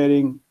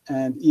deteriorating,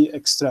 and E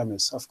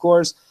extremis. Of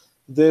course,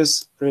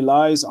 this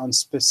relies on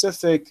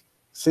specific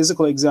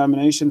physical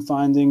examination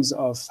findings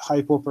of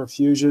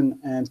hypoperfusion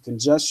and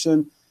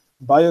congestion,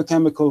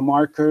 biochemical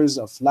markers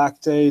of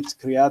lactate,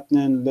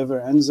 creatinine, liver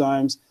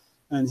enzymes,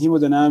 and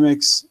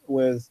hemodynamics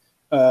with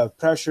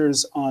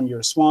pressures on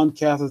your Swan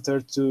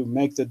catheter to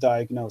make the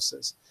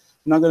diagnosis.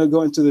 I'm not going to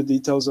go into the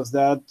details of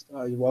that.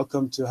 You're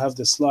welcome to have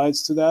the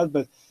slides to that,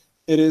 but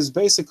it is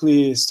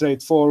basically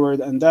straightforward,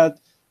 and that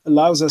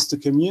allows us to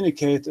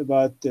communicate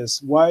about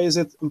this. Why is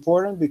it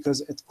important? Because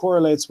it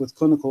correlates with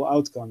clinical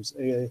outcomes.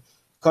 A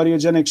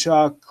cardiogenic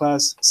shock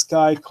class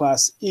SCAI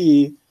class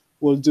E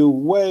will do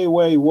way,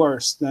 way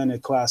worse than a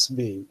class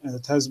B, and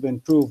it has been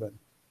proven.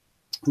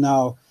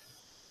 Now,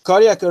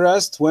 cardiac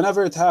arrest,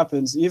 whenever it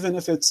happens, even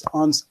if it's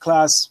on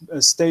class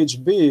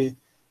stage B,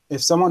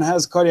 if someone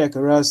has cardiac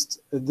arrest,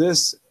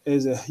 this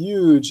is a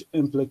huge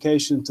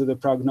implication to the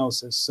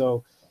prognosis.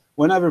 So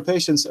whenever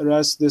patients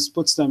arrest, this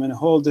puts them in a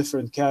whole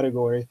different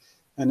category,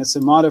 and it's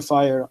a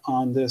modifier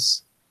on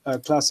this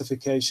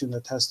classification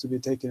that has to be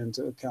taken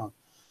into account.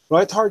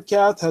 Right heart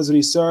cath has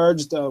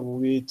resurged.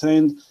 We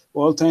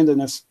all trained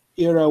in an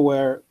era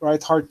where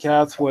right heart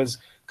cath was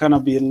kind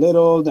of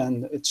belittled,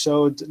 and it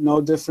showed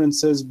no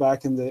differences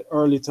back in the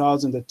early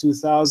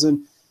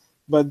 2000.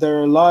 But there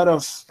are a lot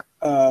of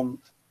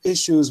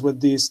issues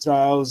with these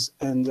trials,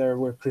 and they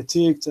were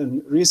critiqued.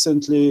 And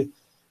recently,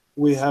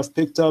 we have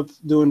picked up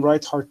doing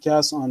right heart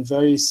caths on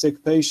very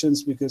sick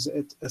patients because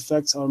it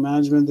affects our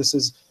management. This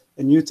is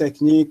a new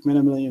technique,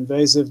 minimally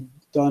invasive,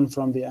 done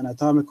from the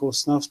anatomical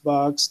snuff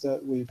box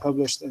that we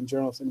published in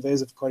Journal of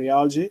Invasive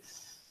Cardiology,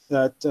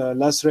 that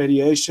less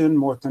radiation,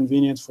 more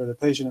convenient for the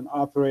patient and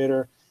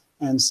operator,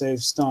 and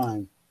saves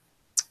time.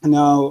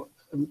 Now,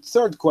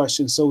 third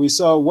question. So we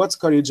saw what's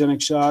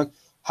cardiogenic shock,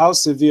 how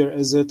severe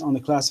is it on the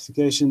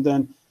classification.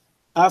 Then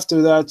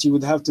after that, you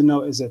would have to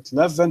know, is it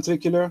left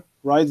ventricular,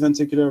 right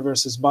ventricular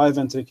versus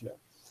biventricular?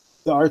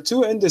 There are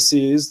two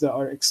indices that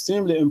are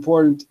extremely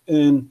important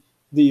in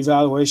the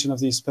evaluation of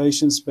these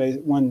patients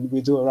when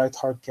we do a right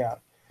heart cath.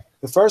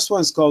 The first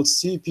one is called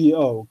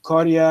CPO,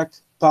 cardiac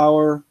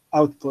power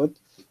output,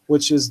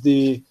 which is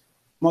the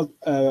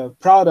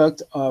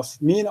product of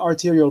mean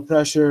arterial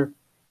pressure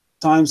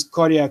times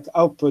cardiac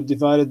output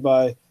divided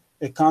by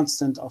a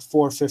constant of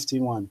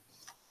 451.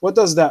 What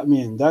does that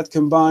mean? That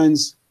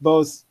combines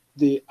both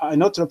the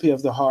inotropy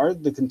of the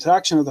heart, the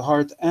contraction of the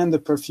heart, and the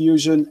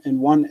perfusion in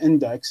one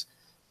index,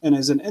 and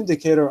is an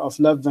indicator of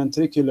left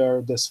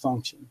ventricular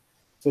dysfunction.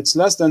 If it's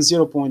less than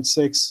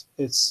 0.6,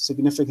 it's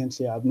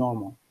significantly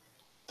abnormal.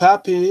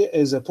 PAPI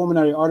is a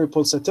pulmonary artery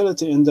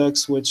pulsatility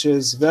index, which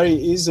is very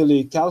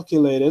easily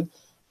calculated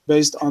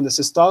based on the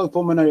systolic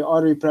pulmonary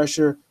artery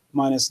pressure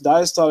minus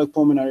diastolic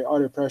pulmonary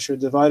artery pressure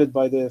divided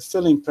by the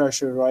filling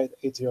pressure, right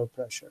atrial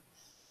pressure.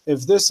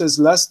 If this is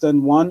less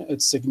than 1,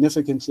 it's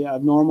significantly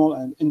abnormal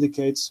and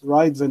indicates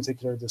right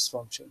ventricular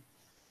dysfunction.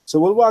 So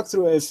we'll walk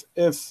through if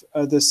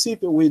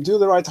we do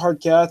the right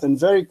heart cath, and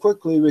very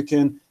quickly we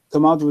can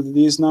come out with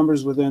these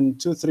numbers within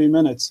 2-3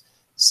 minutes.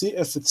 See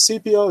if the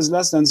CPO is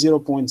less than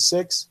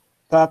 0.6,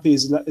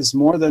 PAPI is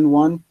more than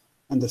 1,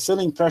 and the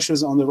filling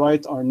pressures on the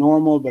right are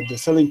normal, but the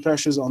filling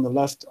pressures on the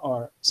left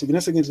are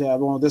significantly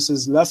abnormal. This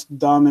is left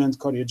dominant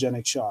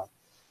cardiogenic shock,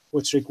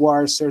 which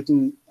requires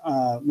certain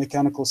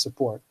mechanical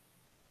support.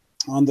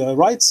 On the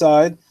right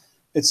side,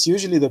 it's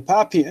usually the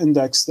PAPI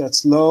index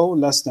that's low,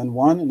 less than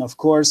 1, and of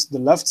course the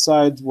left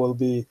side will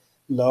be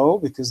low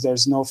because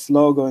there's no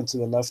flow going to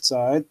the left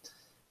side.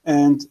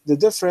 And the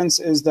difference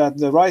is that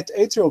the right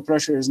atrial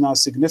pressure is now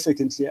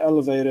significantly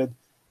elevated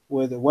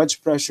with a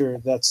wedge pressure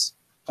that's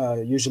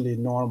usually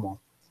normal.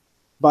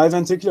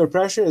 Biventricular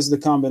pressure is the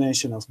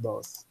combination of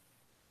both.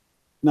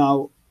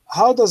 Now,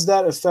 how does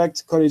that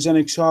affect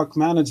cardiogenic shock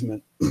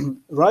management?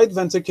 Right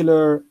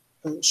ventricular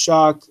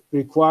shock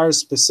requires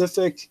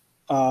specific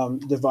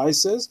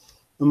devices,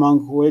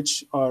 among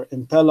which are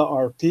Impella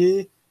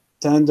RP,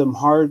 tandem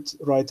heart,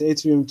 right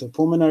atrium to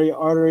pulmonary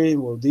artery.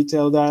 We'll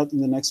detail that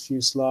in the next few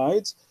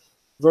slides.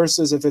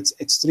 Versus if it's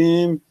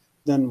extreme,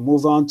 then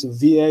move on to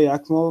VA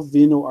ECMO,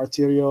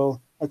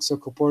 veno-arterial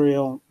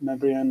extracorporeal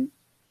membrane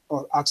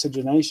or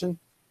oxygenation.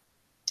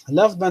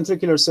 Left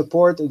ventricular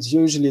support is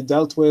usually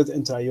dealt with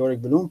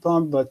intra-aortic balloon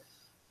pump, but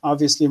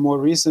obviously more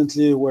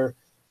recently we're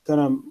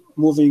kind of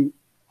moving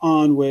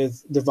on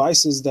with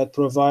devices that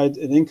provide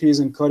an increase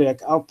in cardiac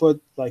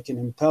output, like an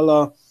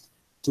Impella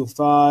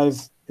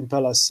 2.5,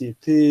 Impella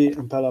CP,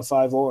 Impella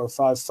 5.0 or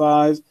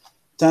 5.5,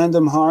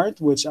 tandem heart,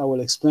 which I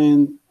will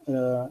explain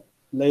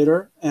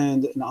later,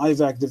 and an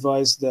IVAC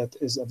device that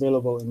is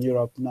available in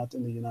Europe, not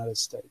in the United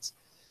States.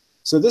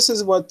 So this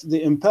is what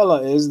the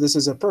Impella is. This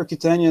is a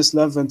percutaneous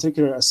left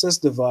ventricular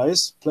assist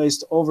device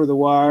placed over the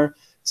wire.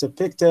 It's a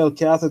pigtail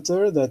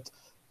catheter that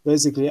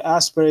basically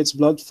aspirates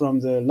blood from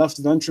the left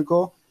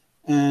ventricle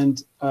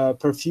and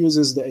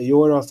perfuses the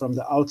aorta from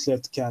the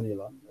outlet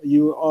cannula.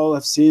 You all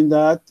have seen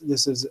that.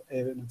 This is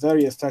a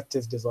very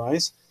effective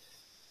device.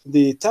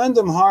 The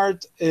tandem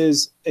heart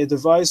is a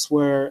device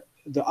where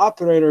the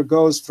operator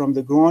goes from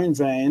the groin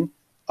vein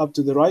up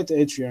to the right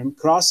atrium,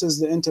 crosses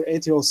the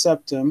interatrial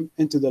septum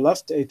into the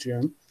left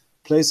atrium,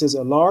 places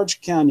a large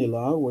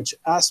cannula which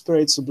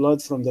aspirates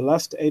blood from the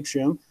left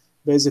atrium,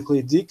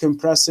 basically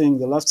decompressing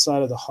the left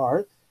side of the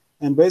heart,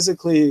 and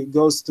basically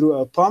goes through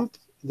a pump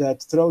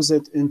that throws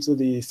it into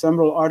the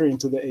femoral artery,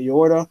 into the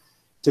aorta,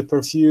 to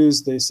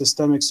perfuse the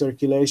systemic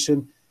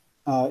circulation,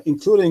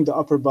 including the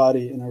upper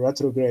body in a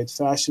retrograde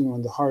fashion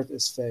when the heart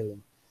is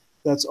failing.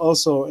 That's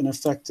also an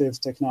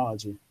effective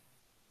technology.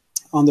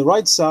 On the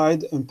right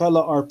side,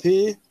 Impella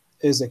RP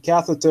is a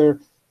catheter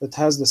that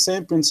has the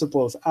same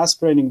principle of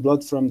aspirating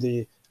blood from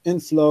the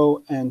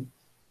inflow and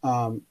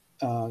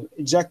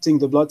ejecting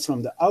the blood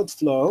from the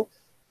outflow.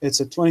 It's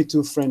a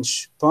 22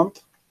 French pump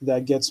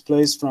that gets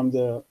placed from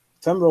the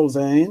femoral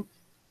vein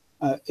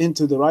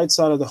into the right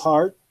side of the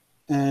heart,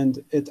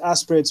 and it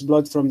aspirates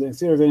blood from the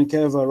inferior vena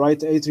cava,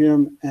 right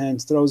atrium,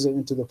 and throws it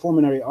into the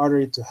pulmonary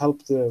artery to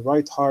help the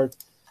right heart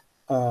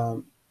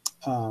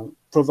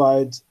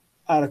provide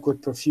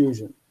adequate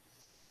perfusion.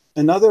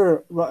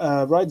 Another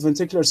right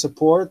ventricular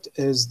support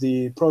is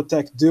the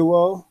Protect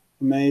Duo,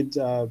 made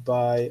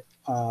by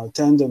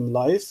Tandem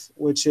Life,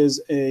 which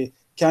is a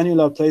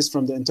cannula placed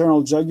from the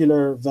internal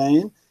jugular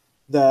vein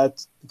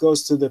that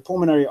goes to the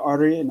pulmonary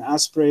artery and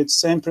aspirates,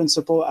 same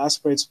principle,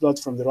 aspirates blood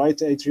from the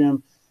right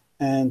atrium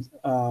and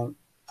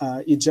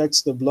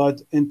ejects the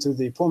blood into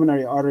the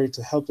pulmonary artery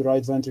to help the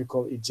right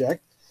ventricle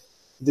eject.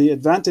 The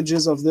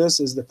advantages of this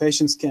is the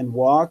patients can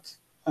walk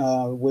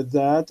with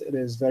that. It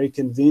is very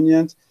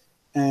convenient,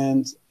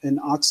 and an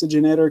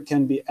oxygenator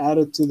can be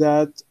added to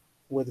that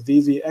with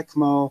VV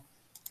ECMO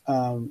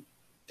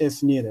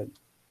if needed.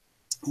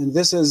 And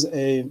this is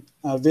a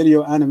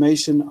video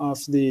animation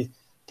of the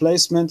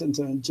placement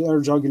into the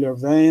interjugular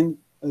vein.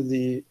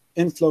 The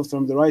inflow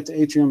from the right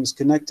atrium is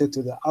connected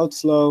to the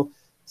outflow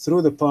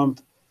through the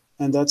pump,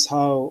 and that's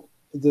how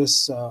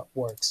this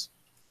works.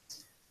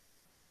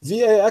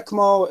 VA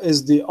ECMO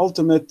is the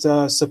ultimate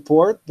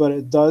support, but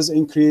it does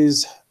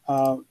increase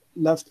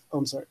left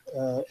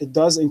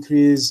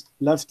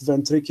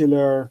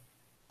ventricular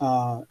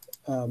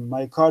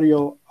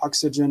myocardial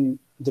oxygen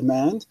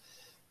demand.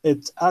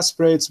 It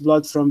aspirates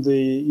blood from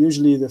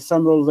usually the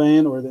femoral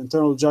vein or the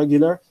internal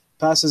jugular,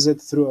 passes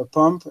it through a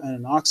pump and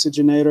an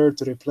oxygenator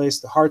to replace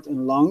the heart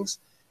and lungs,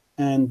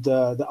 and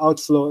the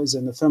outflow is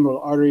in the femoral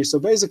artery. So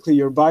basically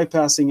you're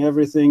bypassing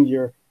everything.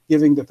 You're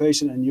giving the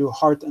patient a new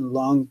heart and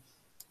lung,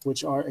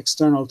 which are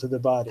external to the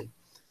body.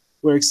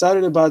 We're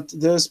excited about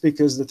this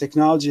because the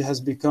technology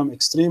has become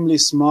extremely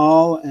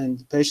small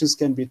and patients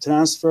can be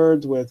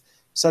transferred with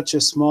such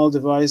a small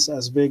device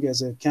as big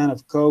as a can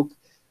of Coke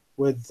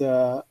with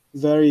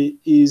very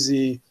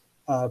easy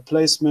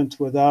placement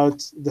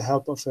without the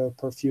help of a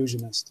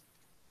perfusionist.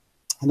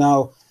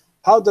 Now,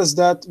 how does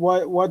that,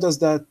 why does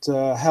that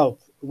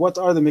help? What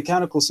are the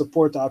mechanical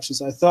support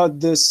options? I thought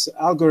this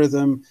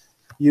algorithm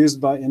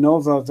used by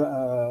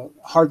Innova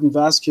Heart and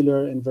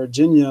Vascular in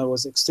Virginia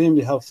was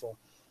extremely helpful.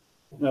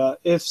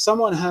 If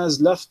someone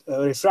has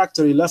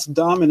refractory left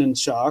dominant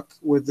shock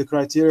with the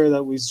criteria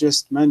that we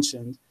just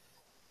mentioned,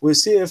 we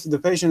see if the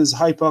patient is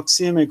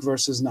hypoxemic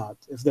versus not.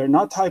 If they're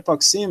not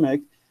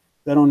hypoxemic,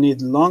 they don't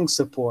need lung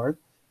support,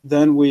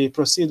 then we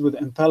proceed with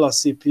Impella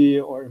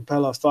CP or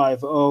Impella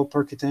 5.0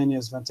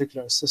 percutaneous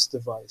ventricular assist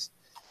device.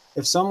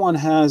 If someone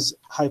has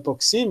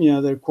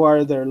hypoxemia, they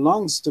require their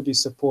lungs to be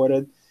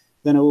supported,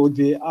 then it would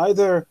be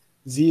either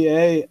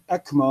VA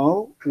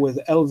ECMO with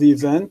LV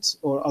vent,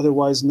 or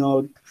otherwise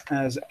known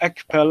as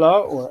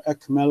ECPella or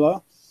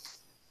ECMella,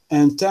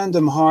 and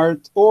tandem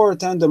heart or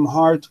tandem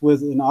heart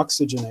with an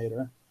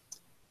oxygenator.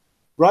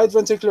 Right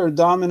ventricular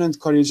dominant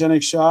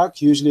cardiogenic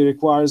shock usually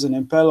requires an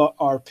Impella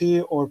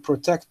RP or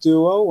Protect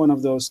Duo, one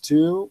of those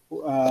two,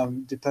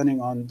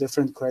 depending on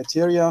different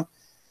criteria.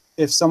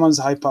 If someone's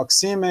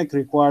hypoxemic,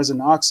 requires an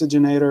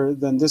oxygenator,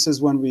 then this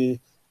is when we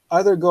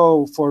either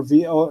go for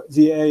VA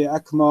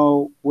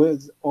ECMO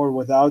with or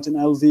without an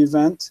LV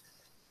vent,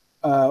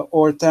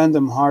 or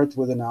tandem heart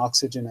with an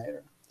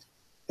oxygenator.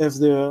 If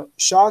the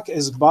shock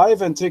is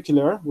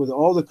biventricular with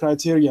all the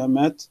criteria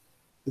met,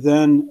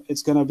 then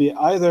it's going to be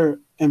either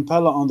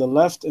Impella on the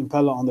left,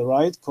 Impella on the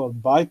right,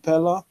 called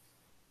bipella,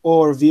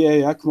 or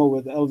VA ECMO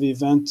with LV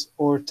vent,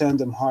 or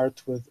tandem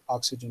heart with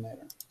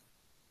oxygenator.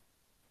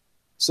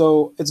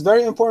 So it's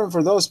very important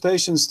for those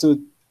patients to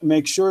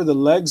make sure the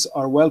legs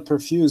are well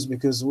perfused,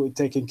 because we're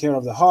taking care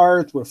of the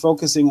heart, we're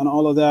focusing on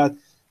all of that,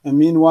 and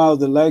meanwhile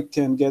the leg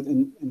can get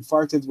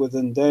infarcted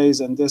within days,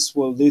 and this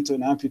will lead to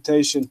an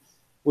amputation,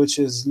 which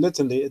is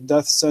literally a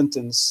death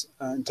sentence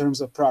in terms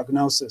of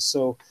prognosis.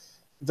 So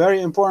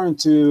very important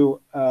to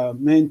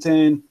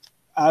maintain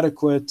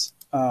adequate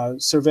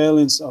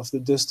surveillance of the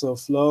distal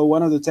flow.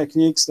 One of the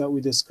techniques that we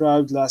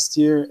described last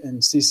year in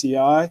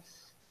CCI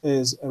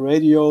is a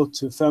radial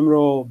to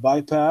femoral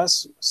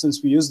bypass.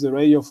 Since we use the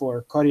radial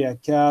for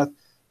cardiac cath,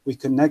 we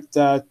connect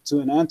that to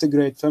an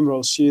antegrade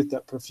femoral sheath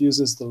that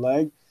perfuses the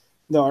leg.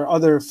 There are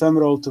other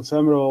femoral to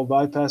femoral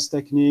bypass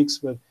techniques,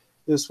 but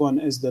this one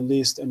is the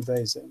least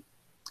invasive.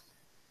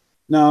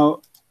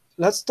 Now,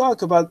 let's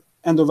talk about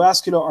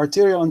endovascular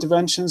arterial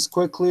interventions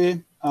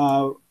quickly.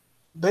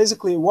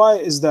 Basically, why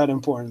is that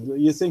important?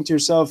 You think to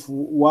yourself,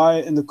 why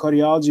in the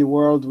cardiology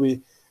world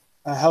we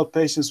help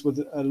patients with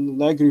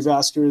leg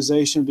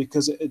revascularization?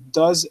 Because it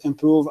does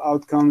improve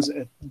outcomes,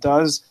 it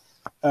does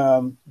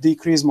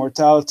decrease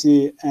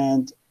mortality,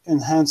 and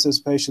enhances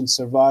patient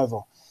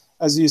survival.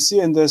 As you see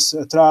in this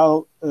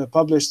trial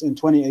published in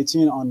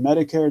 2018 on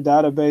Medicare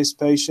database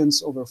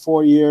patients over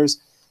 4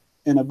 years,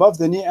 an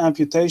above-the-knee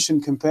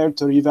amputation compared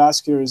to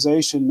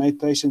revascularization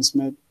made patients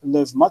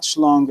live much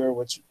longer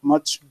with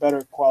much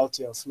better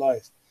quality of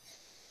life.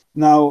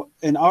 Now,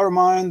 in our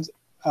mind,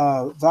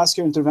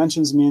 vascular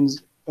interventions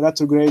means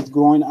retrograde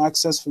groin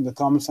access from the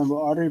common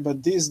femoral artery,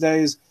 but these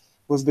days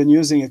we've been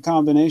using a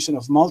combination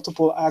of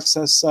multiple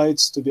access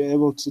sites to be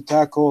able to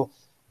tackle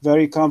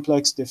very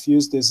complex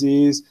diffuse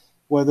disease,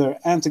 whether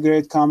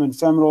antegrade common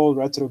femoral,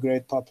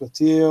 retrograde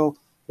popliteal,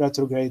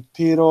 retrograde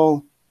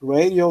pedal,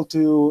 radial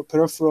to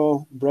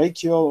peripheral,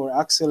 brachial or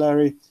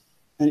axillary,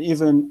 and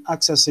even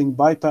accessing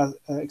bypass,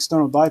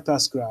 external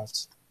bypass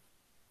grafts.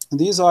 And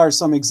these are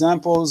some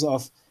examples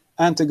of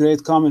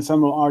antegrade common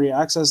femoral artery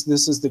access.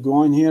 This is the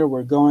groin here.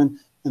 We're going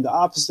in the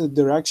opposite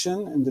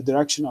direction, in the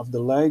direction of the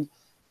leg,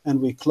 and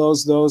we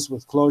close those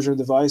with closure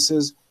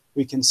devices.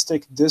 We can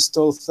stick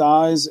distal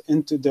thighs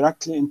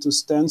directly into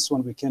stents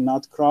when we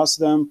cannot cross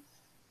them.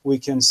 We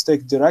can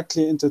stick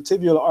directly into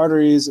tibial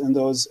arteries in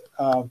those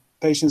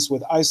patients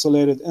with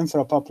isolated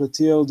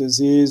infrapopliteal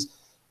disease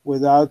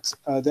without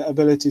the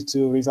ability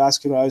to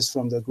revascularize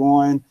from the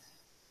groin.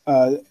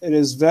 It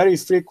is very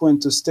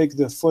frequent to stick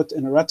the foot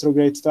in a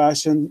retrograde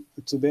fashion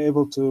to be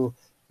able to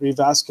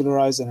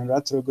revascularize in a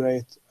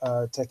retrograde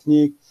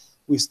technique.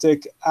 We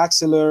stick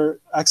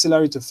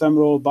axillary to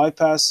femoral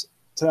bypass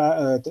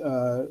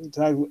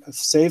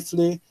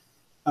safely.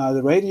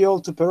 The radial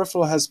to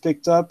peripheral has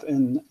picked up,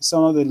 and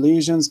some of the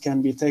lesions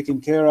can be taken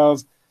care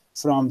of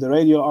from the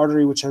radial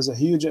artery, which has a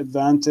huge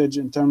advantage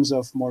in terms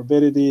of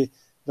morbidity,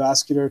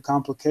 vascular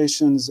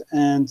complications,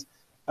 and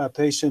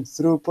patient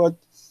throughput.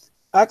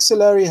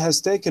 Axillary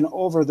has taken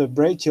over the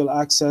brachial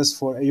access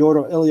for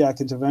aortoiliac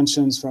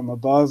interventions from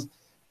above.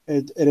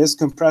 It is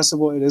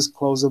compressible, it is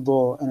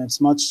closable, and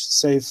it's much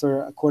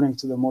safer according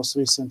to the most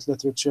recent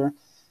literature.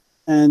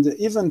 And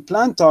even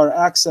plantar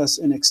access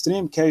in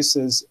extreme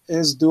cases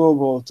is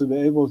doable to be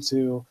able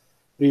to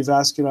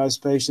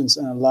revascularize patients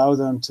and allow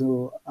them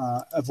to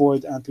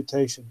avoid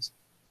amputations.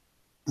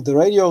 The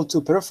radial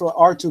to peripheral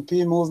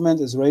R2P movement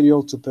is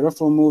radial to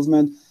peripheral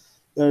movement.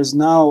 There's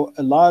now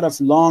a lot of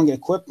long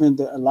equipment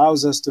that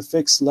allows us to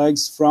fix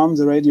legs from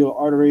the radial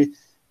artery,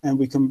 and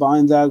we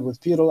combine that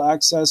with pedal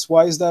access.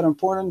 Why is that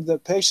important? The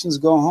patients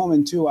go home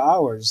in 2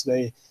 hours.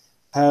 They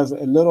have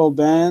a little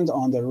band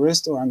on their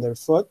wrist or on their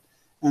foot,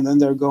 and then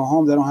they go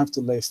home. They don't have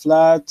to lay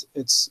flat.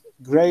 It's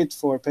great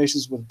for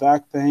patients with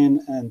back pain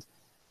and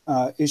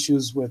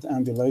issues with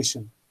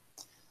ambulation.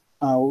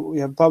 We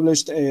have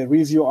published a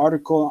review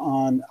article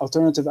on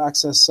alternative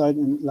access site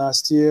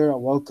last year. I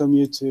welcome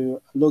you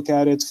to look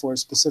at it for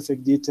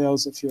specific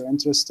details if you're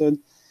interested.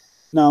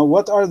 Now,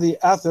 what are the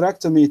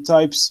atherectomy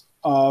types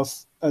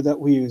that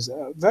we use?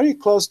 Very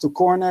close to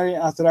coronary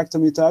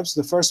atherectomy types.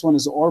 The first one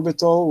is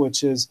orbital,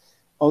 which is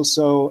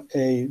also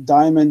a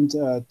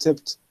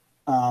diamond-tipped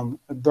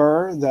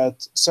burr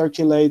that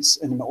circulates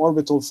in an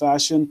orbital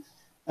fashion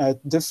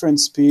at different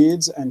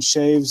speeds and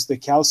shaves the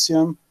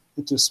calcium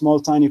into small,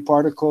 tiny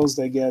particles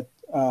that get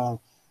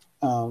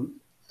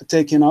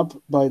taken up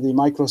by the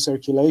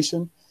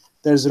microcirculation.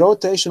 There's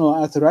rotational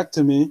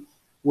atherectomy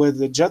with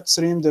the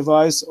Jetstream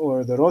device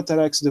or the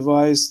Rotarex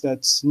device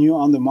that's new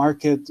on the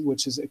market,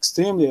 which is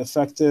extremely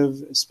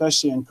effective,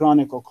 especially in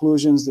chronic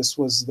occlusions. This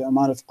was the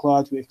amount of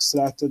clot we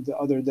extracted the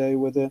other day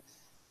with it.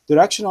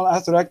 Directional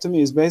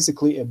atherectomy is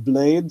basically a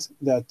blade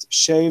that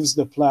shaves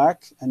the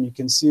plaque, and you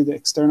can see the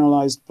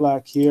externalized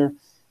plaque here,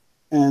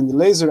 and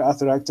laser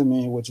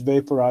atherectomy, which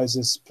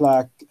vaporizes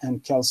plaque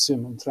and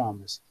calcium and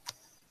thrombus.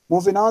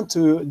 Moving on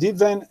to deep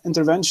vein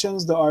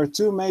interventions, there are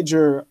two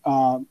major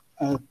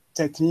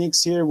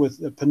techniques here with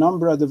the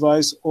penumbra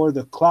device or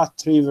the clot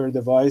retriever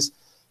device.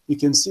 You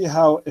can see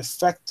how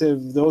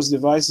effective those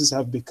devices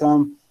have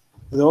become.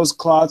 Those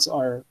clots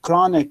are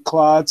chronic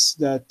clots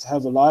that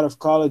have a lot of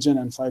collagen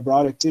and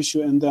fibrotic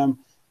tissue in them.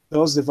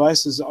 Those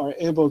devices are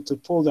able to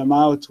pull them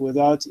out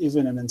without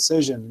even an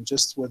incision,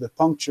 just with a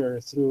puncture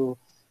through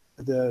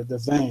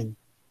the vein.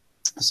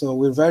 So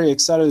we're very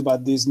excited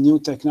about these new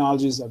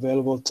technologies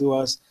available to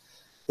us.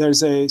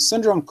 There's a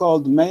syndrome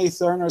called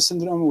May-Thurner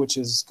syndrome, which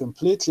is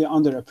completely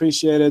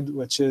underappreciated,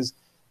 which is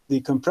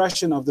the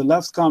compression of the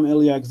left common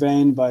iliac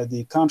vein by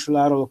the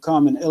contralateral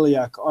common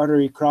iliac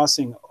artery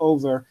crossing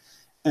over.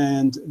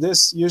 And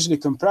this usually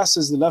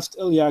compresses the left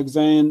iliac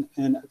vein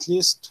in at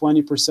least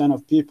 20%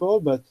 of people,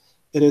 but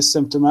it is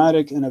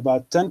symptomatic in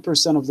about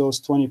 10% of those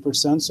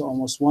 20%, so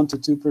almost 1 to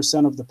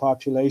 2% of the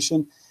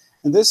population.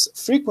 And this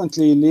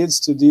frequently leads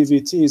to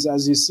DVTs.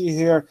 As you see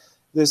here,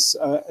 this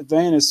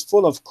vein is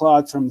full of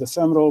clot from the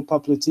femoral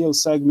popliteal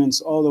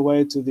segments all the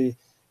way to the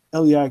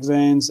iliac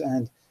veins,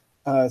 and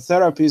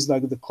therapies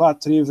like the clot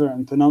retriever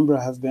and penumbra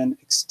have been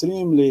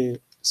extremely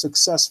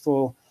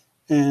successful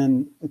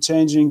in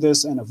changing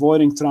this and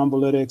avoiding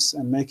thrombolytics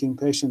and making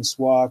patients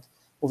walk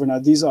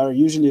overnight. These are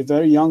usually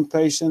very young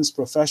patients,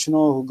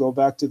 professional, who go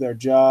back to their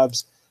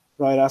jobs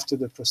right after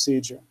the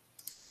procedure.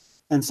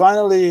 And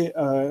finally,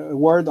 a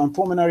word on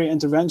pulmonary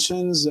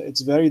interventions.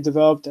 It's very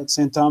developed at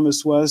St.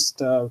 Thomas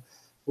West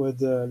with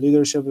the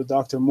leadership of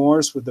Dr.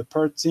 Morse, with the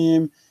PERT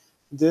team.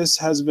 This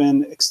has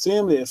been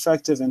extremely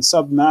effective in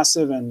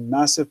submassive and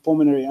massive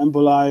pulmonary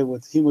emboli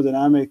with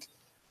hemodynamic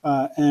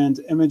and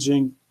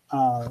imaging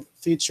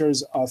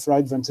features of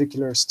right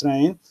ventricular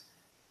strain.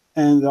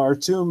 And there are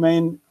two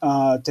main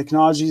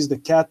technologies, the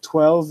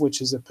CAT-12,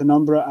 which is a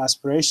penumbra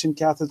aspiration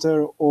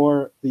catheter,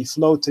 or the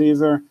flow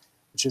retriever,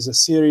 which is a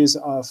series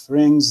of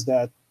rings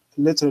that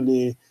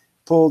literally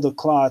pull the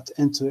clot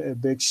into a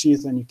big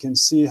sheath, and you can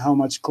see how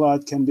much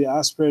clot can be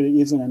aspirated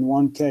even in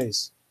one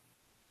case.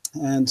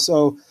 And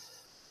so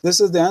this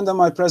is the end of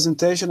my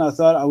presentation. I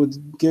thought I would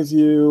give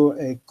you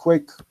a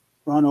quick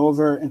run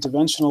over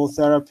interventional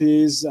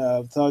therapies.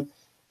 I thought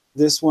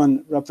this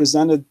one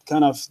represented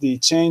kind of the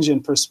change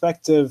in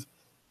perspective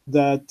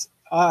that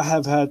I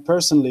have had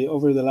personally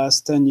over the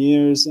last 10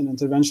 years in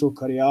interventional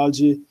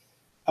cardiology.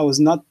 I was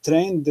not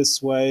trained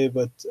this way,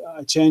 but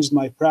I changed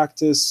my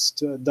practice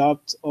to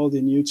adopt all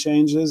the new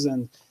changes,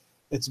 and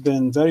it's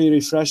been very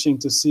refreshing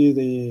to see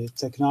the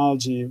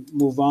technology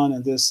move on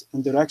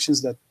in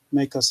directions that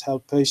make us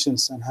help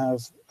patients and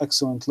have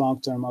excellent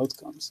long-term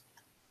outcomes.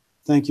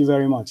 Thank you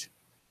very much.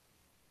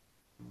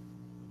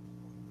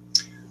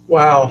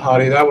 Wow,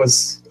 Hady, that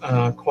was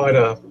quite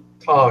a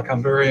talk.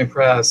 I'm very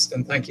impressed,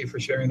 and thank you for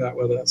sharing that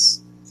with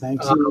us.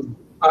 Thank you.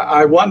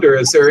 I wonder,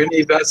 is there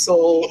any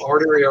vessel,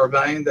 artery, or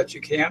vein that you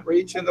can't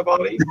reach in the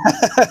body?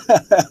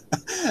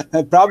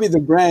 Probably the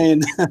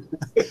brain.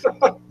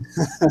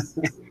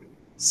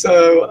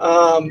 So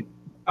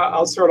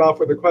I'll start off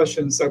with a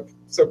question.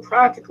 So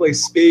practically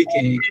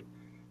speaking,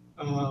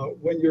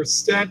 when you're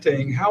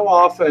stenting, how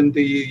often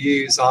do you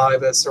use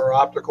IVUS or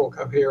optical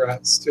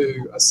coherence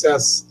to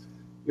assess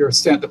your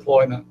stent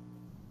deployment?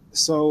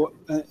 So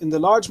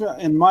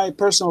in my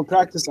personal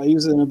practice, I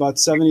use it in about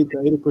 70 to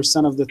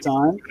 80% of the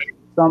time.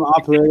 Some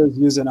operators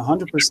use it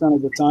 100%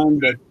 of the time,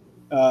 but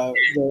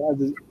they're at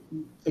the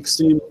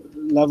extreme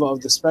level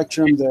of the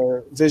spectrum.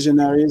 They're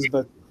visionaries,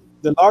 but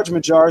the large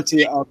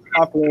majority of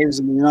operators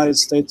in the United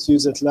States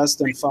use it less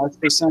than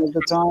 5% of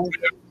the time.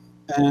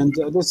 And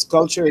this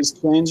culture is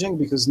changing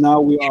because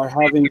now we are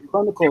having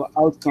clinical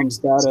outcomes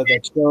data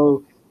that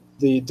show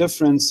the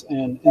difference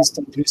in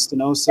instant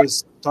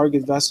restenosis,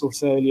 target vessel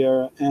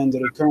failure, and the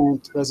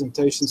recurrent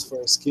presentations for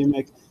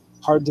ischemic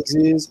heart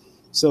disease.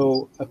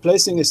 So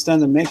placing a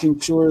stent and making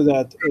sure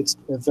that it's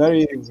a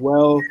very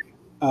well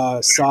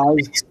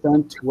sized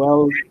stent,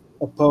 well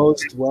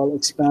opposed, well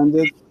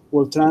expanded,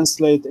 will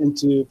translate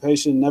into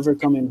patient never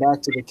coming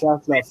back to the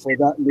cath lab for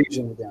that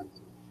lesion again.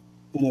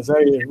 In a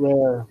very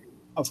rare,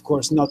 of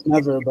course, not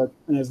never, but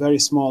in a very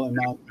small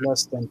amount,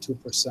 less than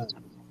 2%.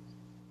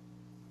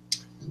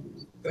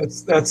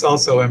 That's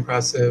also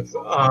impressive.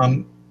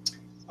 I'm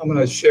going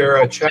to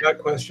share a chat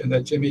question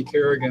that Jimmy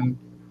Kerrigan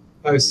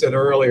posted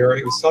earlier.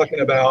 He was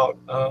talking about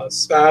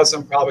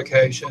spasm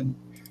provocation.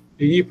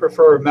 Do you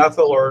prefer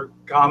methyl or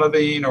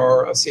gonavine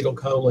or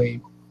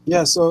acetylcholine?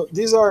 Yeah, so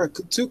these are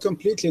two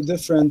completely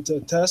different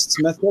tests.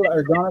 Methyl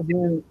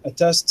ergonavine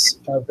tests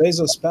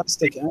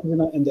vasospastic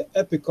angina in the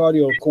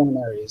epicardial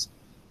coronaries,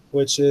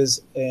 which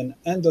is an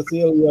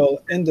endothelial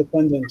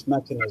independent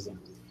mechanism.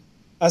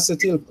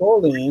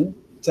 Acetylcholine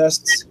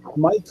tests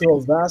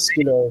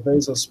microvascular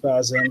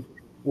vasospasm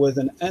with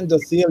an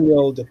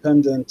endothelial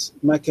dependent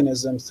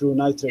mechanism through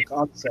nitric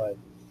oxide.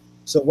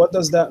 So what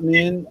does that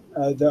mean?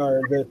 There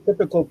are the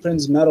typical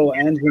Prinz-Metal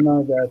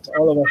angina that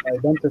all of us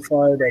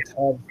identify that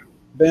have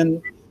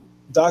been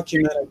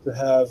documented to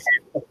have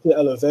FT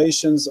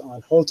elevations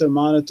on Holter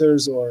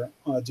monitors or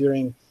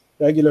during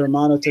regular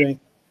monitoring.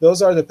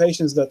 Those are the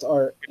patients that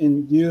are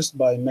induced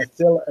by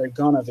methyl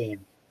ergonavine.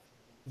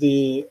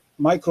 The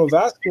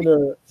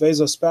microvascular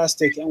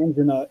vasospastic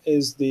angina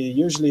is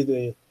usually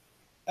the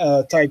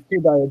type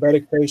 2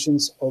 diabetic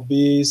patients,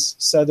 obese,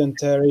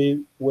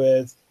 sedentary,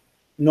 with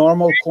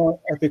normal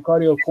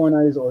epicardial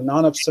coronaries or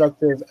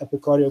non-obstructive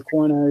epicardial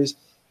coronaries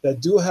that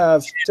do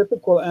have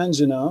typical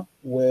angina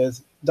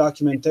with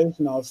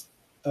documentation of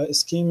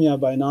ischemia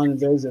by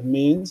non-invasive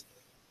means.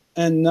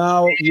 And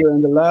now you're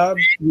in the lab,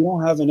 you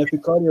don't have an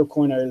epicardial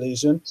coronary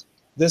lesion.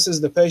 This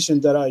is the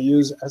patient that I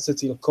use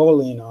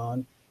acetylcholine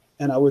on,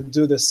 and I would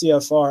do the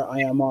CFR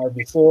IMR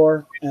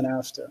before and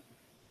after.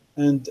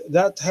 And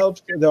that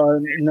helps.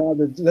 Now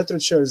the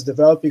literature is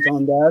developing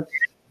on that.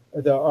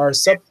 There are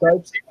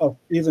subtypes of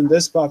even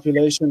this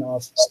population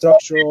of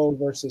structural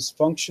versus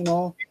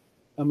functional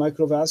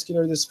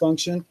microvascular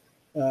dysfunction.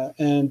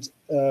 And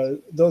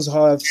those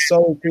have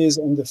subtleties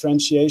in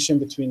differentiation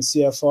between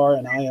CFR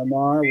and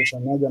IMR, which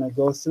I'm not going to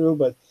go through,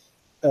 but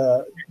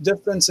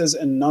differences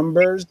in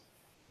numbers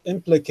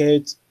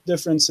implicate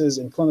differences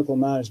in clinical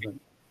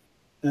management,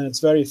 and it's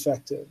very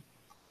effective.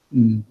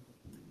 Mm.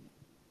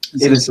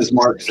 Hey, this is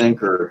Mark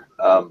Zinker.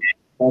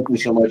 Thank you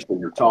so much for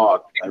your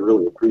talk. I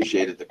really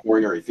appreciated the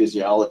coronary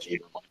physiology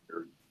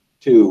reminder,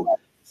 too.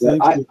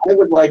 I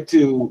would like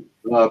to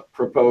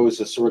propose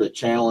a sort of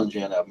challenge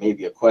and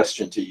maybe a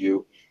question to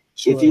you.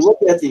 Sure. If you look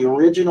at the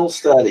original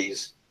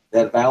studies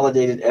that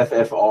validated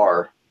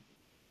FFR,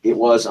 it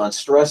was on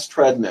stress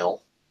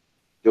treadmill,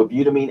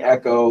 dobutamine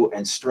echo,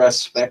 and stress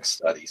spec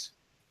studies,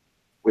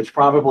 which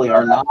probably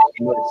are not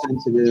the most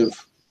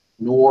sensitive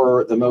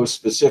nor the most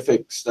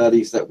specific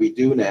studies that we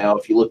do now.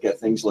 If you look at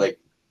things like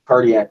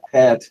cardiac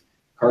PET,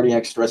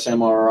 cardiac stress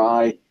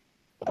MRI,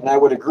 and I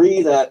would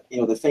agree that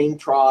the FAME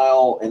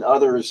trial and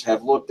others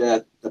have looked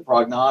at the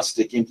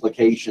prognostic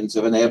implications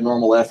of an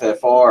abnormal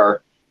FFR,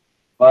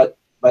 but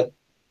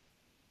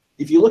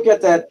if you look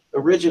at that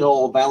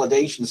original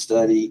validation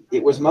study,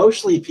 it was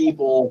mostly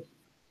people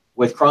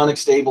with chronic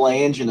stable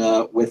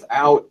angina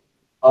without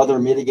other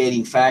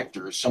mitigating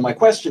factors. So my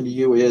question to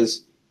you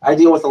is, I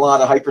deal with a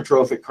lot of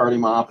hypertrophic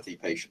cardiomyopathy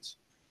patients,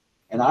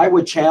 and I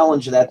would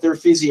challenge that their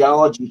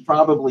physiology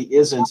probably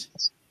isn't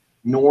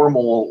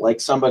normal like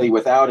somebody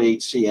without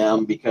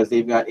HCM because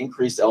they've got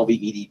increased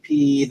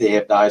LVEDP, they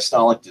have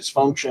diastolic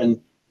dysfunction,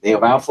 They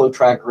have outflow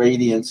tract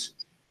gradients.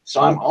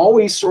 So I'm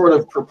always sort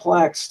of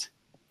perplexed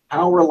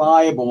how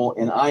reliable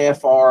an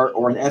IFR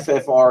or an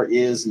FFR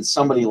is in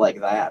somebody like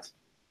that.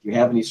 Do you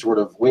have any sort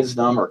of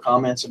wisdom or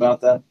comments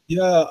about that?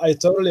 Yeah, I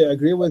totally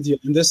agree with you.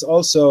 And this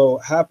also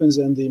happens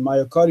in the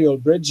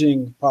myocardial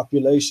bridging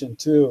population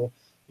too,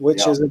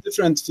 which is a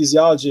different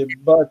physiology,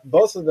 but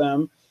both of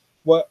them,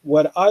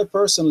 what I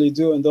personally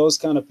do in those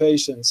kind of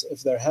patients,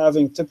 if they're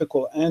having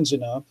typical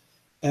angina,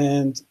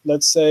 and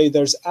let's say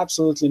there's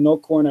absolutely no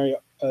coronary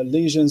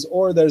lesions,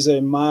 or there's a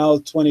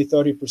mild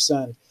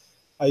 20-30%,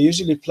 I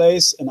usually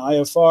place an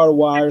IFR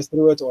wire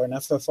through it or an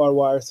FFR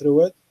wire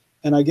through it,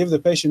 and I give the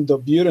patient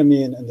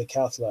dobutamine in the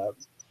cath lab.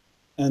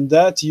 And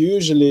that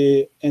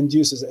usually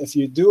induces, if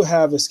you do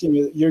have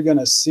ischemia, you're going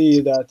to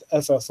see that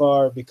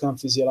FFR become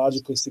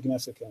physiologically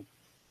significant.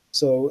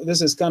 So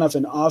this is kind of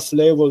an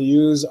off-label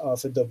use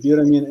of a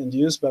dobutamine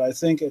induced, but I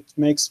think it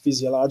makes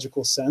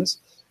physiological sense.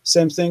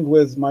 Same thing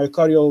with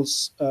myocardial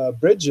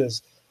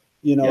bridges.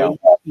 You know,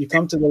 you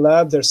come to the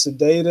lab, they're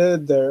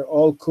sedated, they're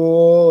all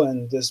cool,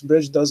 and this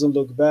bridge doesn't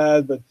look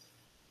bad. But,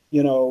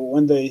 you know,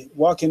 when they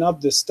walking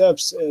up the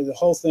steps, the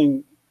whole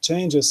thing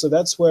changes. So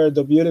that's where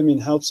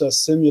dobutamine helps us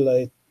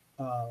simulate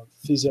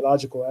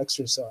physiological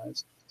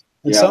exercise.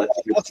 And some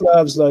cath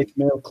labs like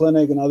Mayo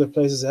Clinic and other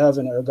places have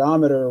an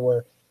ergometer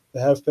where they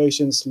have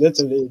patients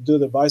literally do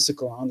the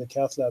bicycle on the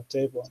cath lab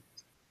table.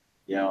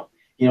 Yeah.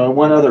 You know,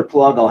 one other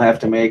plug I'll have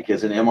to make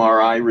as an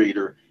MRI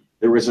reader.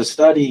 There was a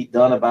study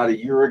done about a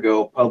year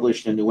ago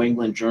published in New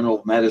England Journal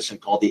of Medicine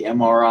called the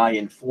MRI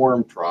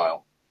Inform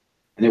trial.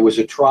 And it was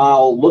a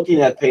trial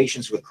looking at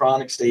patients with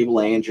chronic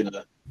stable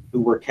angina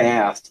who were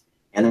cathed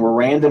and were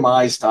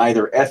randomized to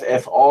either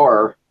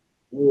FFR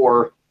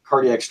or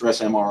cardiac stress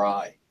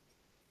MRI.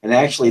 And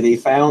actually they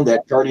found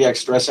that cardiac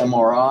stress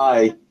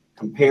MRI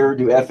compared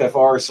to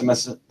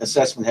FFR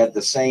assessment had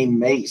the same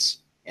MACE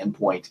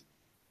endpoint,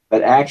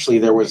 but actually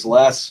there was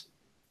less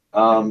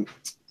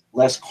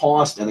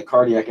cost in the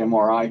cardiac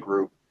MRI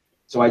group.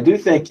 So I do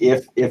think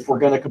if we're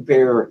going to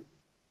compare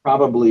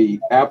probably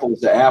apples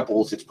to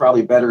apples, it's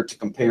probably better to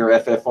compare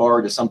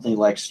FFR to something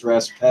like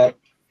stress PET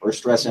or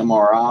stress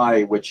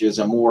MRI, which is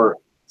a more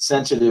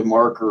sensitive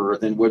marker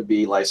than would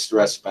be like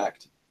stress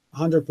SPECT.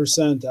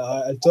 100%.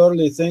 I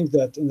totally think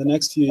that in the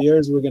next few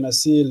years, we're going to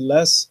see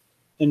less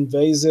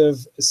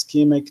invasive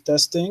ischemic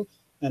testing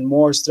and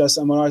more stress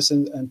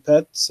MRI and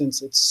PET,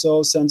 since it's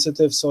so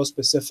sensitive, so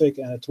specific,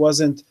 and it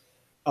wasn't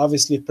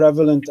obviously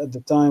prevalent at the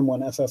time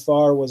when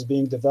FFR was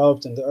being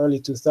developed in the early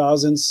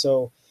 2000s.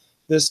 So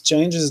this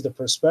changes the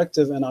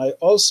perspective. And I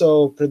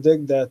also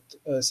predict that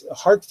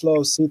heart flow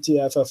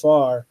CT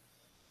FFR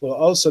will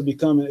also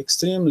become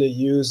extremely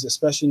used,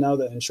 especially now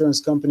that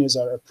insurance companies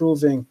are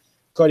approving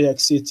cardiac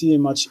CT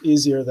much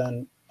easier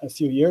than a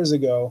few years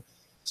ago.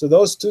 So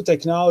those two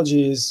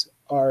technologies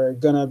are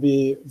going to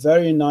be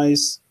very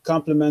nice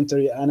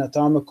complementary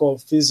anatomical,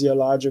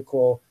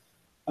 physiological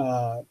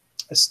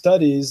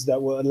studies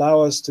that will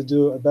allow us to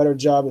do a better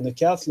job in the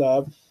cath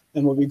lab.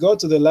 And when we go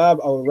to the lab,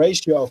 our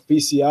ratio of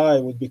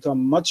PCI would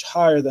become much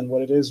higher than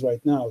what it is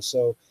right now.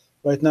 So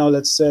right now,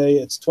 let's say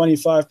it's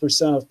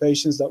 25% of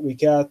patients that we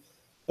cath.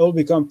 It will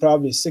become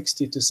probably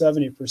 60 to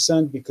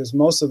 70% because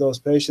most of those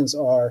patients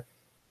are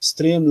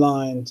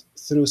streamlined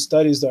through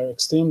studies that are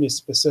extremely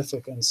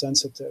specific and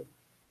sensitive.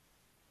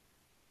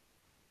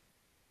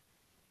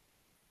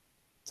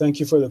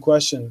 Thank you for the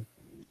question.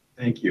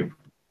 Thank you.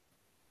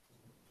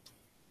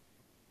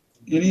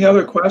 Any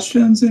other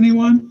questions,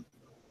 anyone?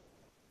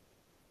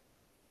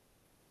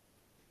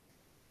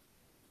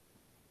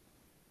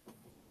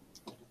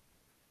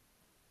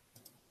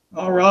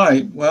 All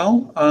right.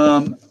 Well,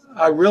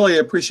 I really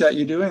appreciate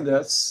you doing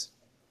this.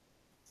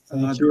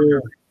 Thank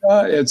you.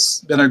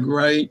 It's been a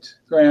great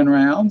grand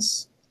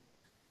rounds.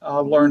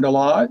 I've learned a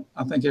lot.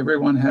 I think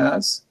everyone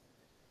has.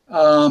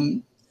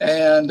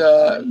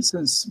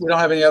 Since we don't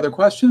have any other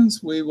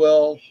questions, we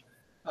will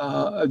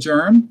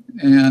adjourn.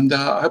 And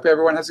I hope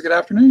everyone has a good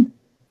afternoon.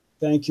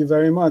 Thank you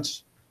very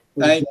much.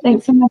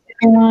 Thanks so much,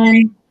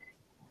 everyone.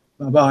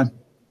 Bye-bye.